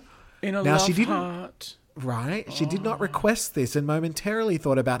centre. In a heart. Right. She did not request this and momentarily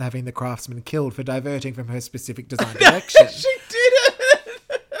thought about having the craftsman killed for diverting from her specific design direction. She didn't!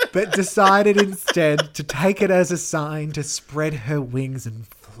 But decided instead to take it as a sign to spread her wings and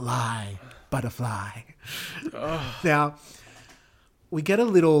fly, butterfly. Oh. Now, we get a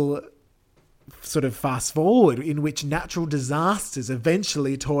little sort of fast forward in which natural disasters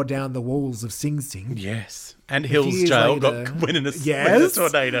eventually tore down the walls of Sing Sing. Yes. And Hill's Jail got went in a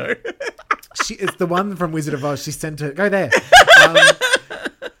tornado. It's the one from Wizard of Oz. She sent her, go there.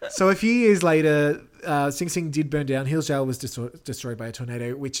 So a few years later, Sing Sing did burn down. Hill's Jail was destroyed by a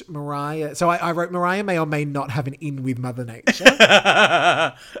tornado, which Mariah... So I wrote, Mariah may or may not have an in with Mother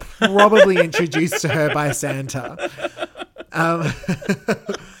Nature. Probably introduced to her by Santa.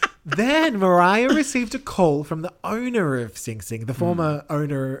 Then Mariah received a call from the owner of Sing Sing, the former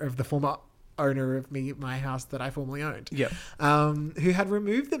owner of my house that I formerly owned. Yep. Who had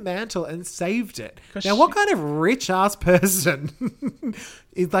removed the mantle and saved it. Now, what kind of rich-ass person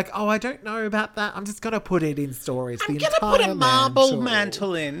is like, oh, I don't know about that. I'm just going to put it in storage. I'm going to put a marble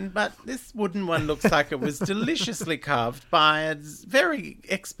mantle in, but this wooden one looks like it was deliciously carved by a very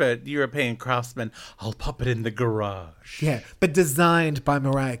expert European craftsman. I'll pop it in the garage. Yeah, but designed by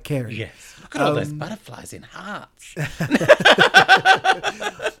Mariah Carey. Yes. Look at all those butterflies in hearts.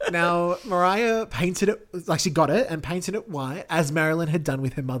 Now, Mariah painted it, like she got it and painted it white, as Marilyn had done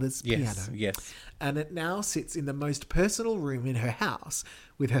with her mother's piano. Yes. And it now sits in the most personal room in her house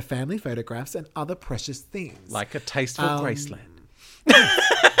with her family photographs and other precious things. Like a tasteful Graceland.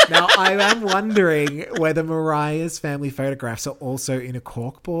 Now, I am wondering whether Mariah's family photographs are also in a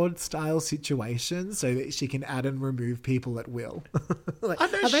corkboard style situation so that she can add and remove people at will. Like,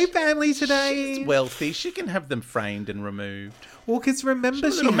 are they family today? She's wealthy. She can have them framed and removed. Well, because remember,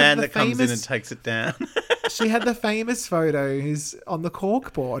 she's a little man that comes in and takes it down. She had the famous photos on the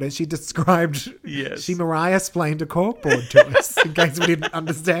corkboard, and she described. Yes. Mariah explained a corkboard to us in case we didn't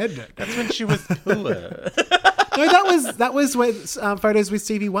understand it. That's when she was cooler. No, that was when photos with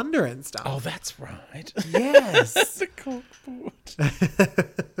Stevie Wonder and stuff. Oh, that's right. Yes. The corkboard.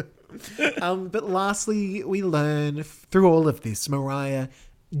 But lastly, we learn through all of this, Mariah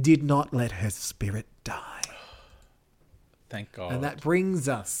did not let her spirit die. Thank God. And that brings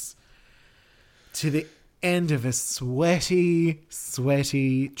us to the end of a sweaty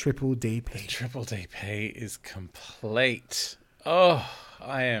Triple DP. Triple DP is complete. Oh,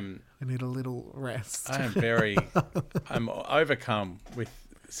 I need a little rest. I'm overcome with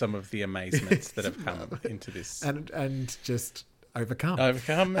some of the amazements that have come into this. And just overcome.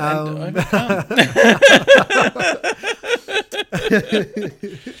 Overcome and overcome.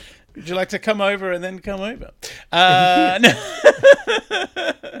 Would you like to come over and then come over? No.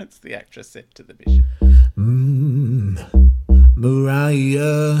 It's the actress said to the bishop.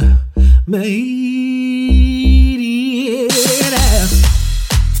 Mariah made it out.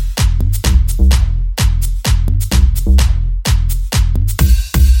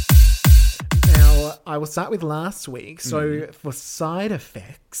 Now, I will start with last week. So, for side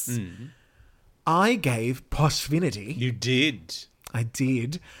effects, I gave Poshfinity. You did. I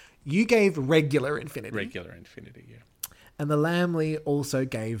did. You gave regular infinity. Regular infinity, yeah. And the Lamley also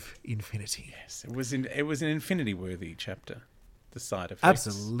gave infinity. Yes, it was an infinity-worthy chapter, the side effects.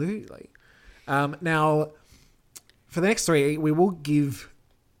 Absolutely. Now, for the next three, we will give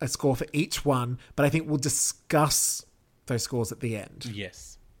a score for each one, but I think we'll discuss those scores at the end.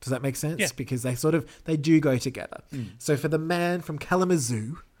 Yes. Does that make sense? Yeah. Because they do go together. So for the Man from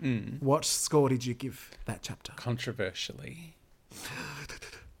Kalamazoo, what score did you give that chapter? Controversially,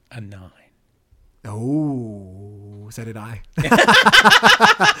 a 9. Oh, so did I.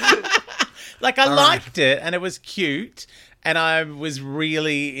 Like, I liked it, and it was cute, and I was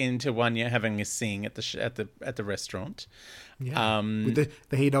really into Wanya having a sing at the restaurant. Yeah. With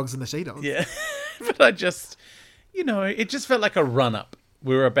the he dogs and the she dogs. Yeah. But I just, it just felt like a run-up.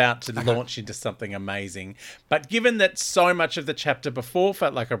 We were about to launch into something amazing. But given that so much of the chapter before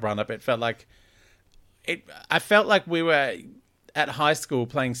felt like a run-up, I felt like we were at high school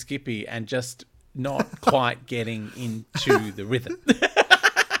playing Skippy and just not quite getting into the rhythm.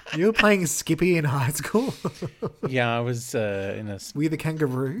 You were playing Skippy in high school? Yeah, I was in a... Were you the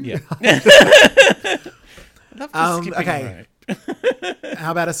kangaroo? Yeah. I love the Skippy okay.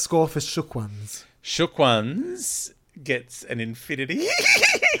 How about a score for Shook Ones? Shook Ones gets an infinity.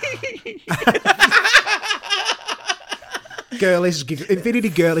 Girlish giggle. Infinity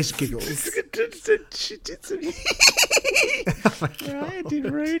girlish giggles. She did some... I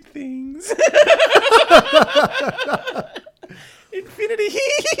did rude things. Infinity.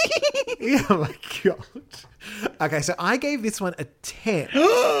 Oh my god. Okay, so I gave this one a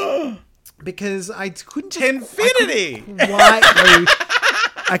 10 because I couldn't. Infinity.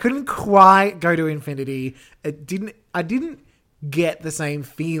 I couldn't quite go to infinity. I didn't get the same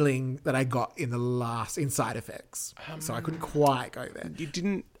feeling that I got in the last Side Effects, so I couldn't quite go there. You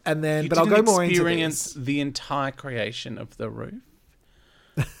didn't. And then, but I'll go more into this. The entire creation of the roof.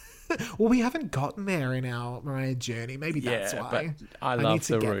 Well, we haven't gotten there in our Mariah journey. Maybe that's why. But I love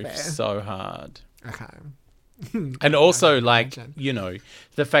the roof so hard. Okay. And also, the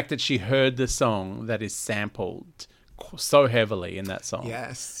fact that she heard the song that is sampled so heavily in that song.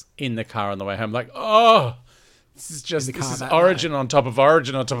 Yes. In the car on the way home. Like, this is origin on top of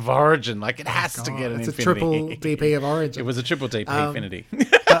origin on top of origin. Like, it has to get an infinity. It's a triple DP of origin. It was a triple DP infinity.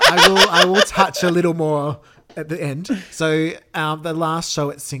 But I will touch a little more at the end. So the last show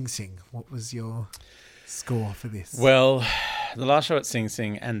at Sing Sing, what was your score for this? Well, the last show at Sing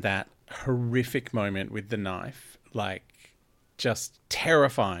Sing and that horrific moment with the knife, like, just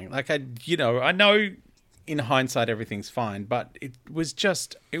terrifying. Like, I know in hindsight everything's fine, but it was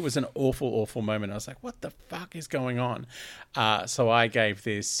an awful, awful moment. I was like, what the fuck is going on? So I gave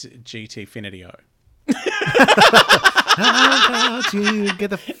this GT-finity-o. How about you get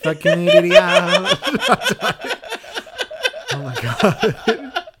the fucking idiot out? Oh my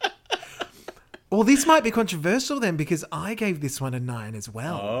god. Well, this might be controversial then, because I gave this one a 9 as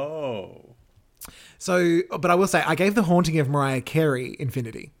well. Oh. So, but I will say, I gave The Haunting of Mariah Carey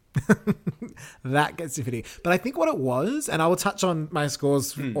infinity. That gets infinity. But I think what it was, and I will touch on my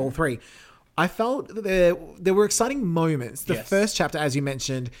scores for all three, I felt that there were exciting moments. The first chapter, as you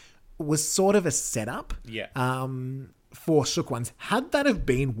mentioned, was sort of a setup. Yeah. For Shook Ones. Had that have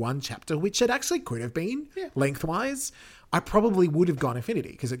been one chapter, which it actually could have been lengthwise, I probably would have gone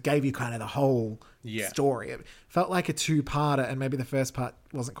infinity because it gave you kind of the whole story. It felt like a two-parter, and maybe the first part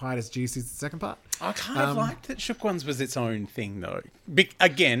wasn't quite as juicy as the second part. I kind of liked that Shook Ones was its own thing, though.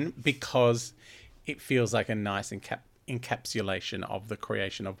 Again, because it feels like a nice encapsulation of the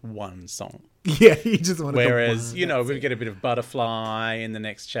creation of one song. Yeah, you just want to. Whereas, we get a bit of Butterfly in the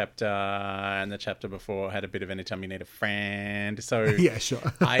next chapter, and the chapter before had a bit of Anytime You Need a Friend. So yeah, sure.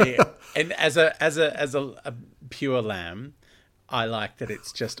 And as a pure lamb, I like that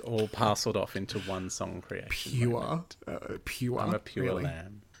it's just all parceled off into one song creation. Pure. I'm a pure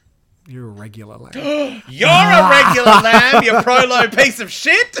lamb. You're a regular lamb. You're a regular lamb, you prolo piece of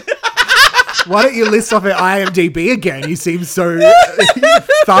shit. Why don't you list off at IMDb again? You seem so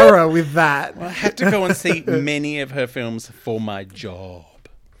thorough with that. Well, I had to go and see many of her films for my job.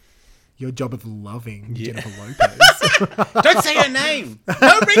 your job of loving Jennifer Lopez. Don't say her name.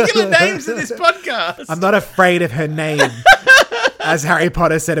 No regular names in this podcast. I'm not afraid of her name, as Harry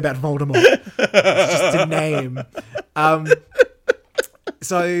Potter said about Voldemort. It's just a name.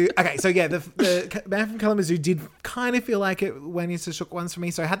 The Man from Kalamazoo did kind of feel like it went into shook ones for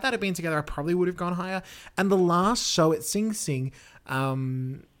me. So had that been together, I probably would have gone higher. And the last show at Sing Sing,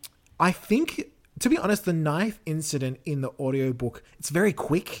 I think, to be honest, the knife incident in the audiobook, it's very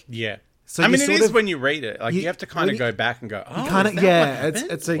quick. Yeah. So I mean, it is when you read it. Like, you have to kind of go back and go, oh, you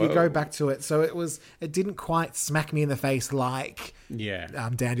go back to it. So it didn't quite smack me in the face like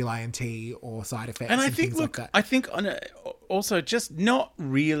Dandelion Tea or Side Effects. And I think, look, like that. I think also just not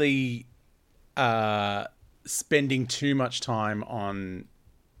really spending too much time on,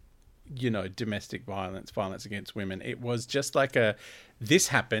 domestic violence against women. It was just like this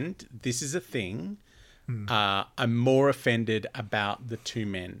happened. This is a thing. I'm more offended about the two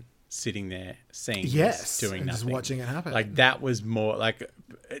men sitting there seeing this, doing nothing. Just watching it happen. Like, that was more like,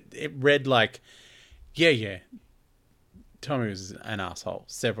 it read like, Tommy was an asshole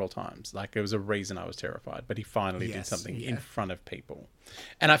several times. Like, there was a reason I was terrified, but he finally did something in front of people.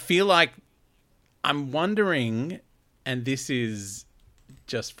 And I feel like I'm wondering, and this is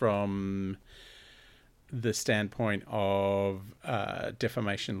just from the standpoint of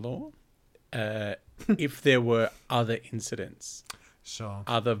defamation law, if there were other incidents,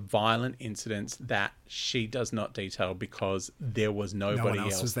 other violent incidents that she does not detail because there was nobody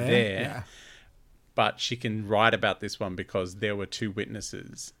else there. But she can write about this one because there were two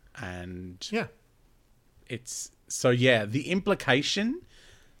witnesses. And it's so, the implication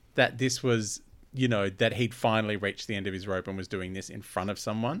that this was, that he'd finally reached the end of his rope and was doing this in front of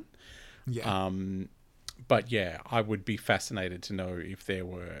someone. But I would be fascinated to know if there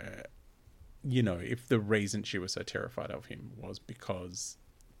were, if the reason she was so terrified of him was because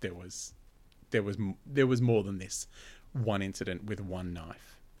there was more than this one incident with one knife.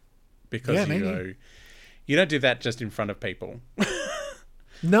 Because you don't do that just in front of people.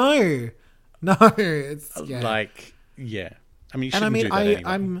 No, it's like I mean, you shouldn't do that anyway.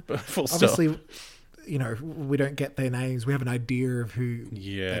 I'm full obviously, stop. We don't get their names. We have an idea of who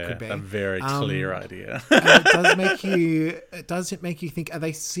they could be. A very clear idea. And it does make you think: are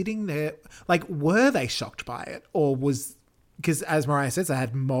they sitting there? Like, were they shocked by it, or because as Mariah says, they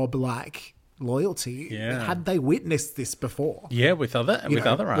had mob-like loyalty. Had they witnessed this before? With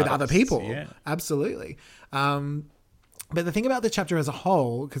other people. Absolutely. But the thing about the chapter as a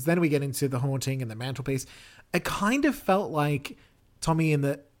whole, because then we get into the haunting and the mantelpiece, it kind of felt like Tommy in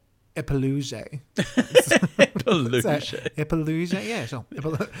the epilogue. Epilogue, yeah, sure. The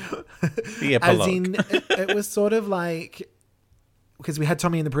epilogue. As in, it was sort of like, because we had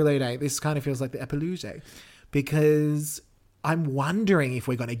Tommy in the prelude, this kind of feels like the epilogue, because I'm wondering if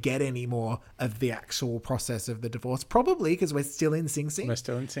we're going to get any more of the actual process of the divorce. Probably, because we're still in Sing Sing. We're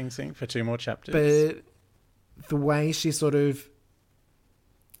still in Sing Sing for 2 more chapters. But the way she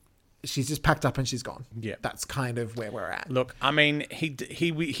she's just packed up and she's gone. Yeah. That's kind of where we're at. Look, I mean,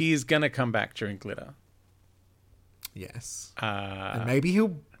 he is going to come back during Glitter. Yes. And maybe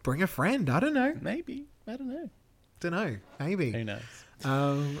he'll bring a friend. I don't know. Maybe. I don't know. Don't know. Maybe. Who knows?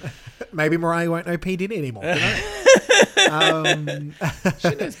 Maybe Mariah won't know P. Diddy anymore. She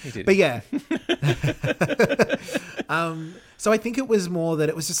knows P. Diddy. But yeah. So I think it was more that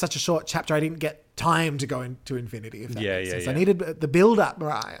it was just such a short chapter. I didn't get time to go into infinity. If that makes sense. I needed the build up,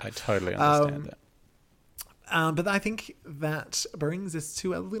 Mariah. I totally understand that. But I think that brings us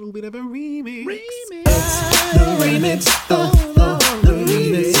to a little bit of a remix. The remix. The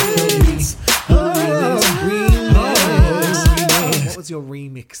remix. What was your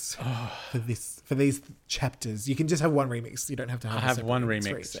remix for these chapters? You can just have one remix. You don't have to have. I have one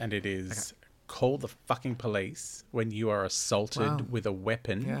remix, and it is call the fucking police when you are assaulted with a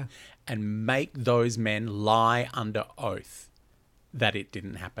weapon, and make those men lie under oath that it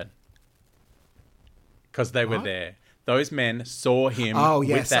didn't happen because they were there. Those men saw him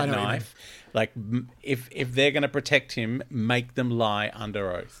with that knife. Like, if they're going to protect him, make them lie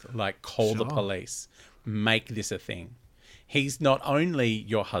under oath. Like, call the police. Make this a thing. He's not only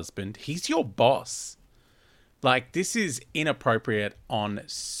your husband, he's your boss. Like, this is inappropriate on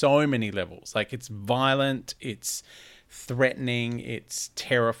so many levels. Like, it's violent, it's threatening, it's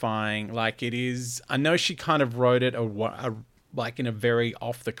terrifying. Like, it is... I know she kind of wrote it like in a very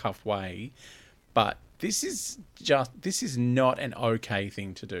off-the-cuff way, but this is not an okay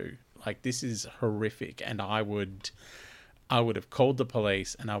thing to do. Like, this is horrific, and I would have called the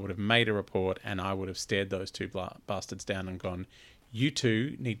police, and I would have made a report, and I would have stared those two bastards down and gone, you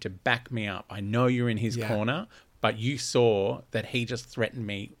two need to back me up. I know you're in his corner, but you saw that he just threatened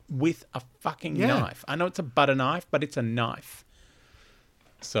me with a fucking Yeah. knife. I know it's a butter knife, but it's a knife.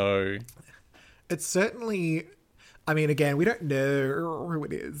 So It's certainly, I mean, again, we don't know who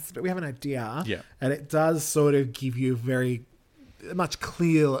it is, but we have an idea. Yeah. And it does sort of give you a much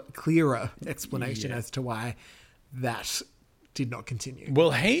clearer explanation as to why that did not continue.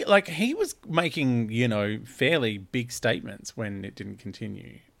 well, he was making, fairly big statements when it didn't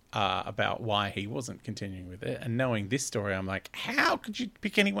continue. About why he wasn't continuing with it. And knowing this story, I'm like, how could you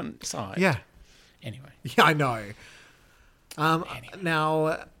pick anyone's side? Yeah. Anyway. Yeah, I know.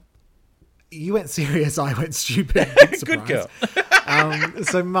 Now, you went serious, I went stupid. Big Good girl.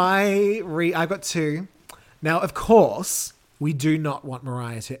 So I've got two. Now, of course, we do not want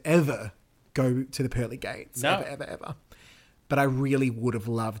Mariah to ever go to the pearly gates. No. Ever. But I really would have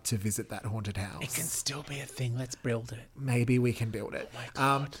loved to visit that haunted house. It can still be a thing. Let's build it. Maybe we can build it. Oh my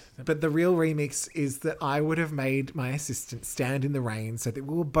God. But the real remix is that I would have made my assistant stand in the rain so that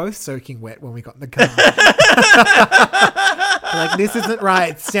we were both soaking wet when we got in the car. Like, this isn't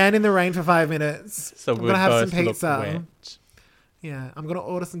right. Stand in the rain for 5 minutes. So I'm we going to have some both look pizza. wet. Yeah, I'm going to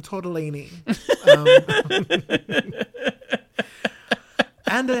order some tortellini.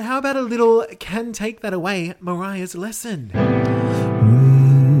 And how about a little Can Take That Away, Mariah's lesson?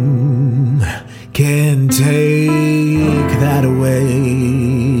 Can take that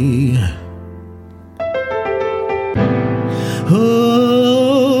away.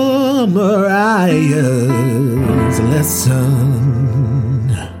 Oh, Mariah's lesson.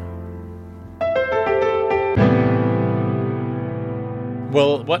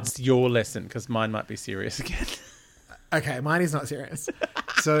 Well, what's your lesson? Because mine might be serious again. Okay, mine is not serious.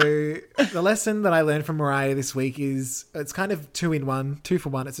 So the lesson that I learned from Mariah this week is it's kind of 2 in 1, 2 for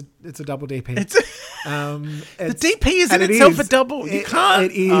 1. It's a double DP. The DP is in itself a double. You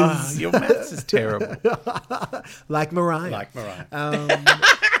can't. It is. Your maths is terrible. Like Mariah.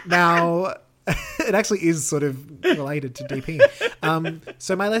 Now, it actually is sort of related to DP.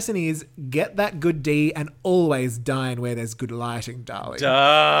 So my lesson is get that good D and always dine where there's good lighting, darling.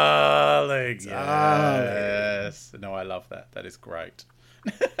 Darling. Yes. No, I love that. That is great.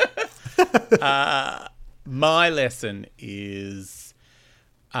 My lesson is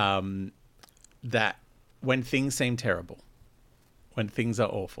that when things seem terrible, when things are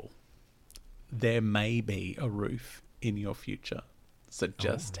awful, there may be a roof in your future. So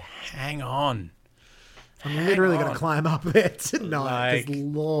just hang on. I'm literally going to climb up there tonight. Like,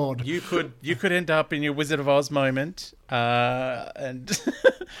 Lord. You could end up in your Wizard of Oz moment, and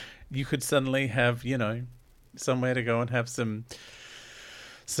you could suddenly have, somewhere to go and have some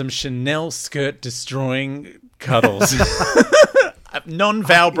Chanel skirt destroying cuddles,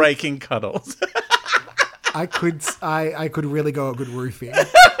 non-vow breaking cuddles. I could really go a good roofing right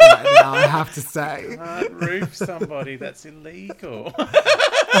now, I have to say. Roof somebody, that's illegal.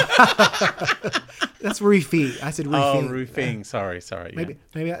 That's roofie. I said roofing. Oh, roofing. Sorry. Maybe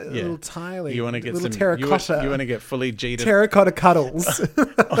a little tiling. You want to get little some terracotta. You want to get fully Jeter Terracotta cuddles.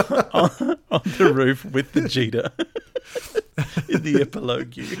 on the roof with the Jeter in the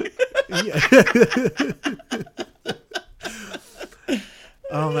epilogue.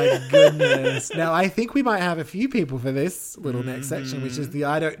 Oh my goodness. Now, I think we might have a few people for this little next section, which is the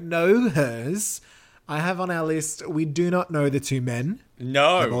I don't know hers. I have on our list, we do not know the two men.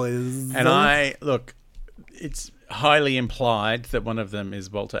 No. Boys. And it's highly implied that one of them is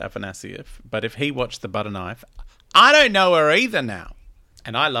Walter Afanasieff. But if he watched The Butter Knife, I don't know her either now.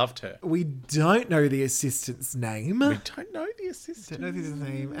 And I loved her. We don't know the assistant's name. We don't know the assistant. Don't know his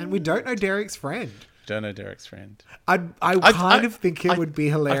name. And we don't know Derek's friend. Don't know Derek's friend. I kind of think it would be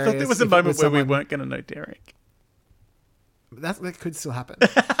hilarious. I thought there was a moment where we weren't going to know Derek. That could still happen.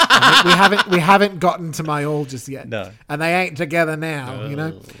 we haven't gotten to my all just yet. No. And they ain't together now,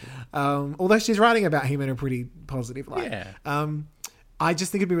 although she's writing about him in a pretty positive light. Yeah. I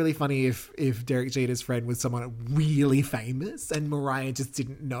just think it'd be really funny if Derek Jeter's friend was someone really famous and Mariah just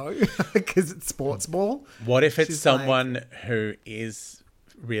didn't know because it's sports ball. What if it's She's someone who is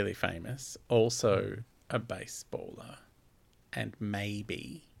really famous, also a baseballer, and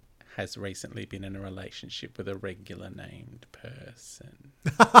maybe has recently been in a relationship with a regular named person?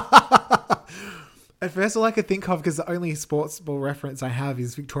 At first, all I could think of, because the only sports ball reference I have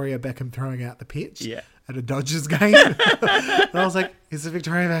is Victoria Beckham throwing out the pitch at a Dodgers game. And I was like, is it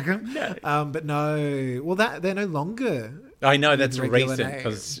Victoria Beckham? No. But no. Well, they're no longer. I know that's regular recent name.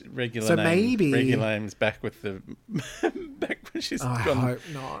 because regular name's back with the back when she's I gone. hope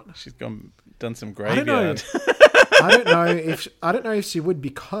not. She's done some I don't know. graveyard. I don't know if she would,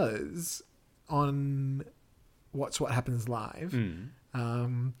 because on Watch What Happens Live,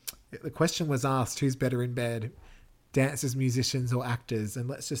 the question was asked, who's better in bed, dancers, musicians, or actors. And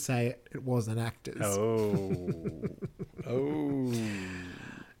let's just say it wasn't actors. Oh.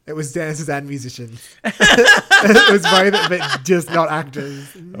 It was dancers and musicians. It was both, but just not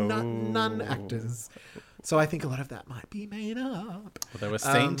actors. None actors. So I think a lot of that might be made up. Well, they were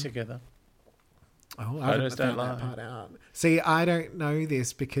seen together. Oh, I haven't found that part out. See, I don't know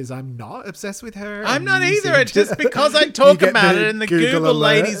this because I'm not obsessed with her. I'm not either. It's just because I talk about it and the Google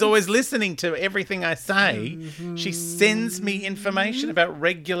lady's always listening to everything I say. Mm-hmm. She sends me information about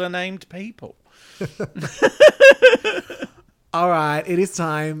regular named people. All right, it is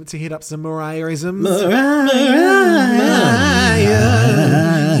time to hit up some Mariah-isms.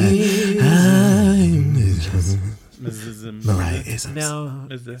 Mariah-isms. Now...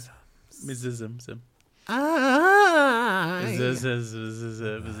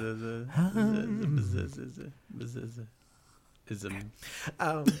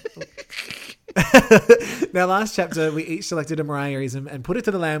 Now, last chapter, we each selected a Mariah-ism and put it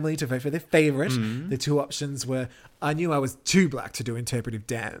to the Lamley to vote for their favourite. The two options were, I knew I was too black to do interpretive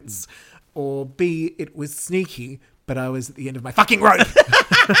dance, or B, it was sneaky, but I was at the end of my fucking rope.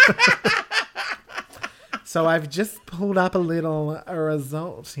 So I've just pulled up a little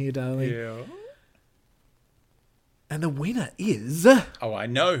result here, darling. Yeah. And the winner is... Oh, I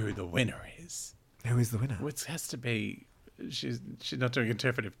know who the winner is. Who is the winner? Well, it has to be... She's not doing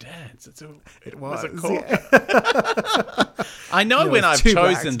interpretive dance. It was a I know when I've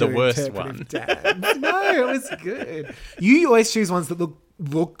chosen the worst one. No, it was good. You always choose ones that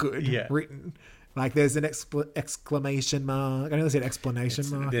look good written. Like there's an exclamation mark. I know there's an explanation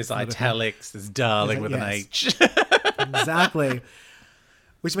mark. There's italics. There's darling with an H. Exactly.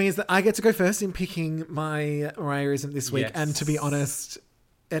 Which means that I get to go first in picking my Mariah-ism this week. Yes. And to be honest,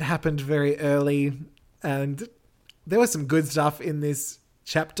 it happened very early and there was some good stuff in this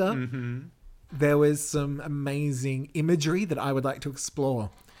chapter. Mm-hmm. There was some amazing imagery that I would like to explore.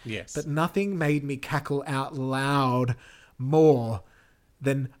 Yes. But nothing made me cackle out loud more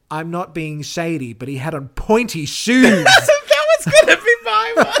than I'm not being shady, but he had on pointy shoes. That was going to be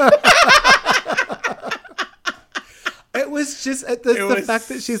my one. It was just the fact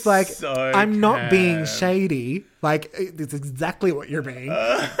that she's like, so I'm not being shady. Like, it's exactly what you're being.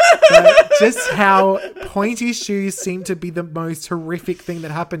 But just how pointy shoes seem to be the most horrific thing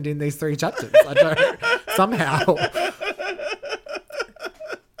that happened in these 3 chapters. I don't, somehow.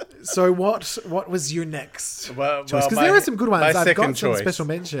 So what was your next choice? Because there are some good ones. I've got some special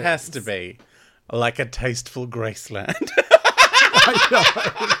mentions. Has to be like a tasteful Graceland. I know.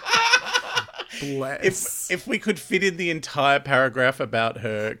 Bless. If we could fit in the entire paragraph about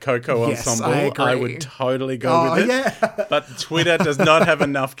her Coco ensemble, I would totally go with it. Yeah. But Twitter does not have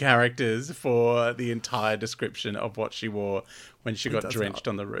enough characters for the entire description of what she wore when she got drenched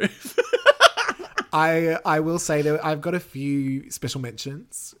on the roof. I will say that I've got a few special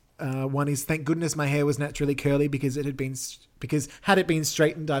mentions. One is, thank goodness my hair was naturally curly because had it been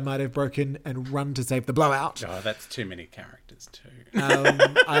straightened, I might have broken and run to save the blowout. Oh, that's too many characters too.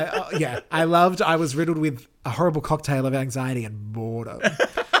 I was riddled with a horrible cocktail of anxiety and boredom.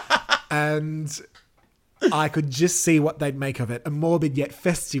 And I could just see what they'd make of it. A morbid yet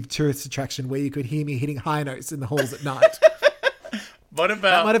festive tourist attraction where you could hear me hitting high notes in the halls at night. That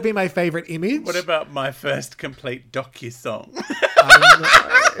might have been my favourite image. What about my first complete docu-song?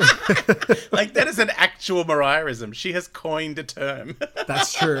 Like, that is an actual Mariah-ism. She has coined a term.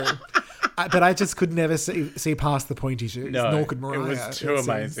 That's true. But I just could never see past the pointy shoes. No, nor could Mariah. It was too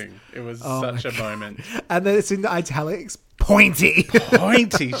amazing. It was such a moment. And then it's in the italics. Pointy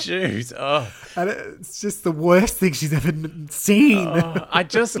shoes. Oh, and it's just the worst thing she's ever seen. I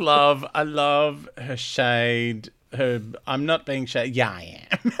love her shade. I'm not being shady. Yeah, I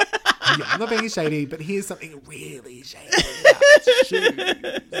am. Yeah, I'm not being shady, but here's something really shady about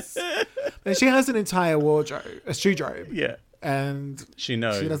shoes. And she has an entire wardrobe, a shoe drobe. Yeah. And she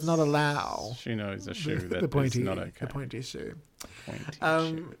knows. She does not allow. She knows a shoe the pointy, is not okay. The pointy shoe. Pointy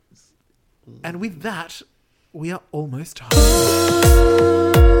shoes. And with that, we are almost home.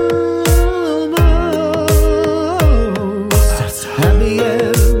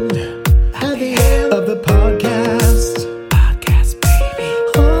 At the end of the podcast, baby.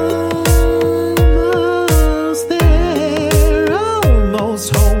 Almost there,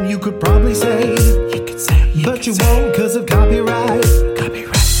 almost home. You could probably say, but you won't because of copyright.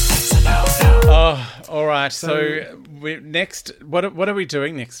 That's a no. Oh, all right. So next, what are we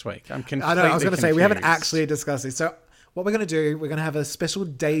doing next week? I'm completely I know. I was going to say we haven't confused. actually discussed this. So what we're going to do, we're going to have a special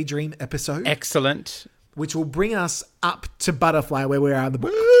Daydream episode. Excellent. Which will bring us up to Butterfly where we are in the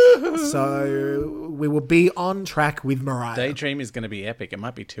book. So we will be on track with Mariah. Daydream is going to be epic. It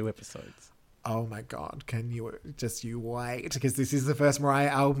might be 2 episodes. Oh my God, can you wait? Because this is the first Mariah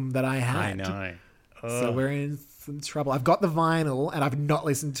album that I had. I know. So we're in some trouble. I've got the vinyl and I've not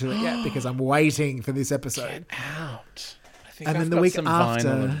listened to it yet because I'm waiting for this episode. Get out. I think And I've then the got week some after-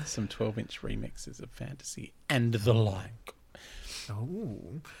 vinyl and some 12-inch remixes of Fantasy and the like.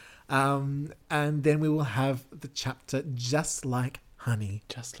 Oh. And then we will have the chapter Just Like Honey.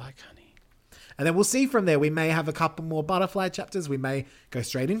 Just like honey. And then we'll see from there. We may have a couple more Butterfly chapters. We may go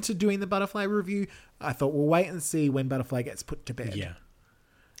straight into doing the Butterfly review. I thought we'll wait and see when Butterfly gets put to bed. Yeah.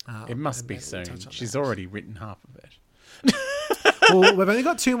 It must be maybe soon. we'll touch on She's that. already written half of it. Well, we've only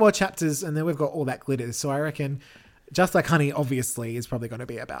got 2 more chapters and then we've got All That Glitters. So I reckon Just Like Honey, obviously, is probably going to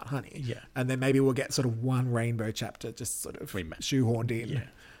be about honey. Yeah. And then maybe we'll get sort of one rainbow chapter just sort of shoehorned in. Yeah.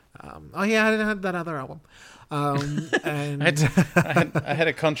 I didn't have that other album. And I had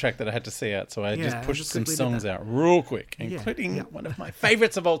a contract that I had to see out, so I Yeah, just pushed just some quickly did songs that. out real quick, Yeah, including yeah. one of my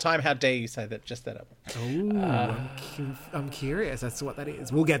favorites of all time. How dare you say that? Just that album. Ooh, I'm curious as to what that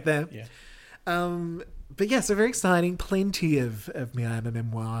is. We'll get there. Yeah. But yeah, so very exciting. Plenty of Me I Am a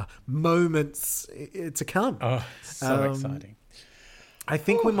Memoir moments to come. Oh, so exciting. I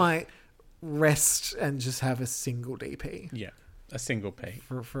think we might rest and just have a single DP Yeah. A single P.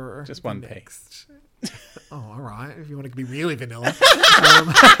 for Just one P. next. Oh, all right. If you want to be really vanilla.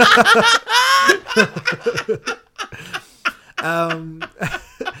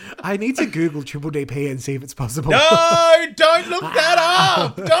 I need to Google triple DP and see if it's possible. No, don't look that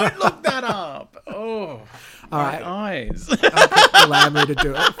up. Don't look that up. Oh, my eyes. I'll get the Lamb to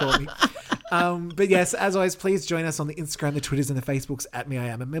do it for me. But yes, as always, please join us on the Instagram, the Twitters, and the Facebooks at Me I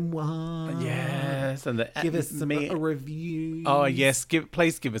Am a Memoir. Yes, and Give us a review. Oh yes,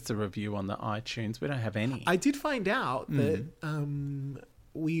 please give us a review on the iTunes. We don't have any. I did find out that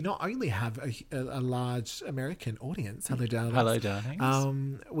we not only have a large American audience. Hello, darlings. Hello,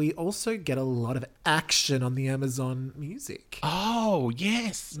 darlings. We also get a lot of action on the Amazon Music. Oh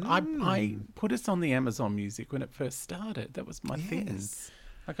yes, I put us on the Amazon Music when it first started. That was my thing.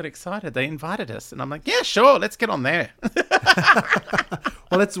 I got excited. They invited us, and I'm like, yeah, sure, let's get on there.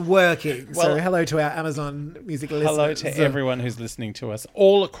 Well, it's working. So Well, hello to our Amazon Music listeners. Hello to everyone who's listening to us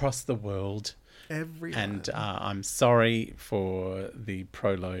all across the world. Everyone. And I'm sorry for the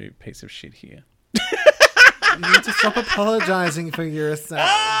prolo piece of shit here. You need to stop apologizing for yourself.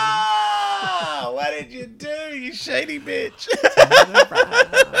 What did you do, you shady bitch?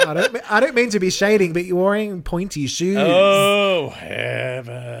 I don't mean to be shading, but you're wearing pointy shoes. Oh,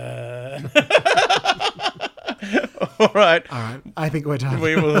 heaven. All right. I think we're done.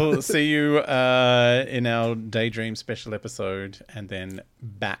 We will see you in our Daydream special episode and then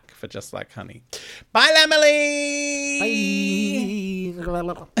back for Just Like Honey. Bye, Lamely.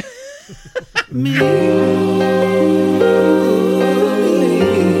 Bye.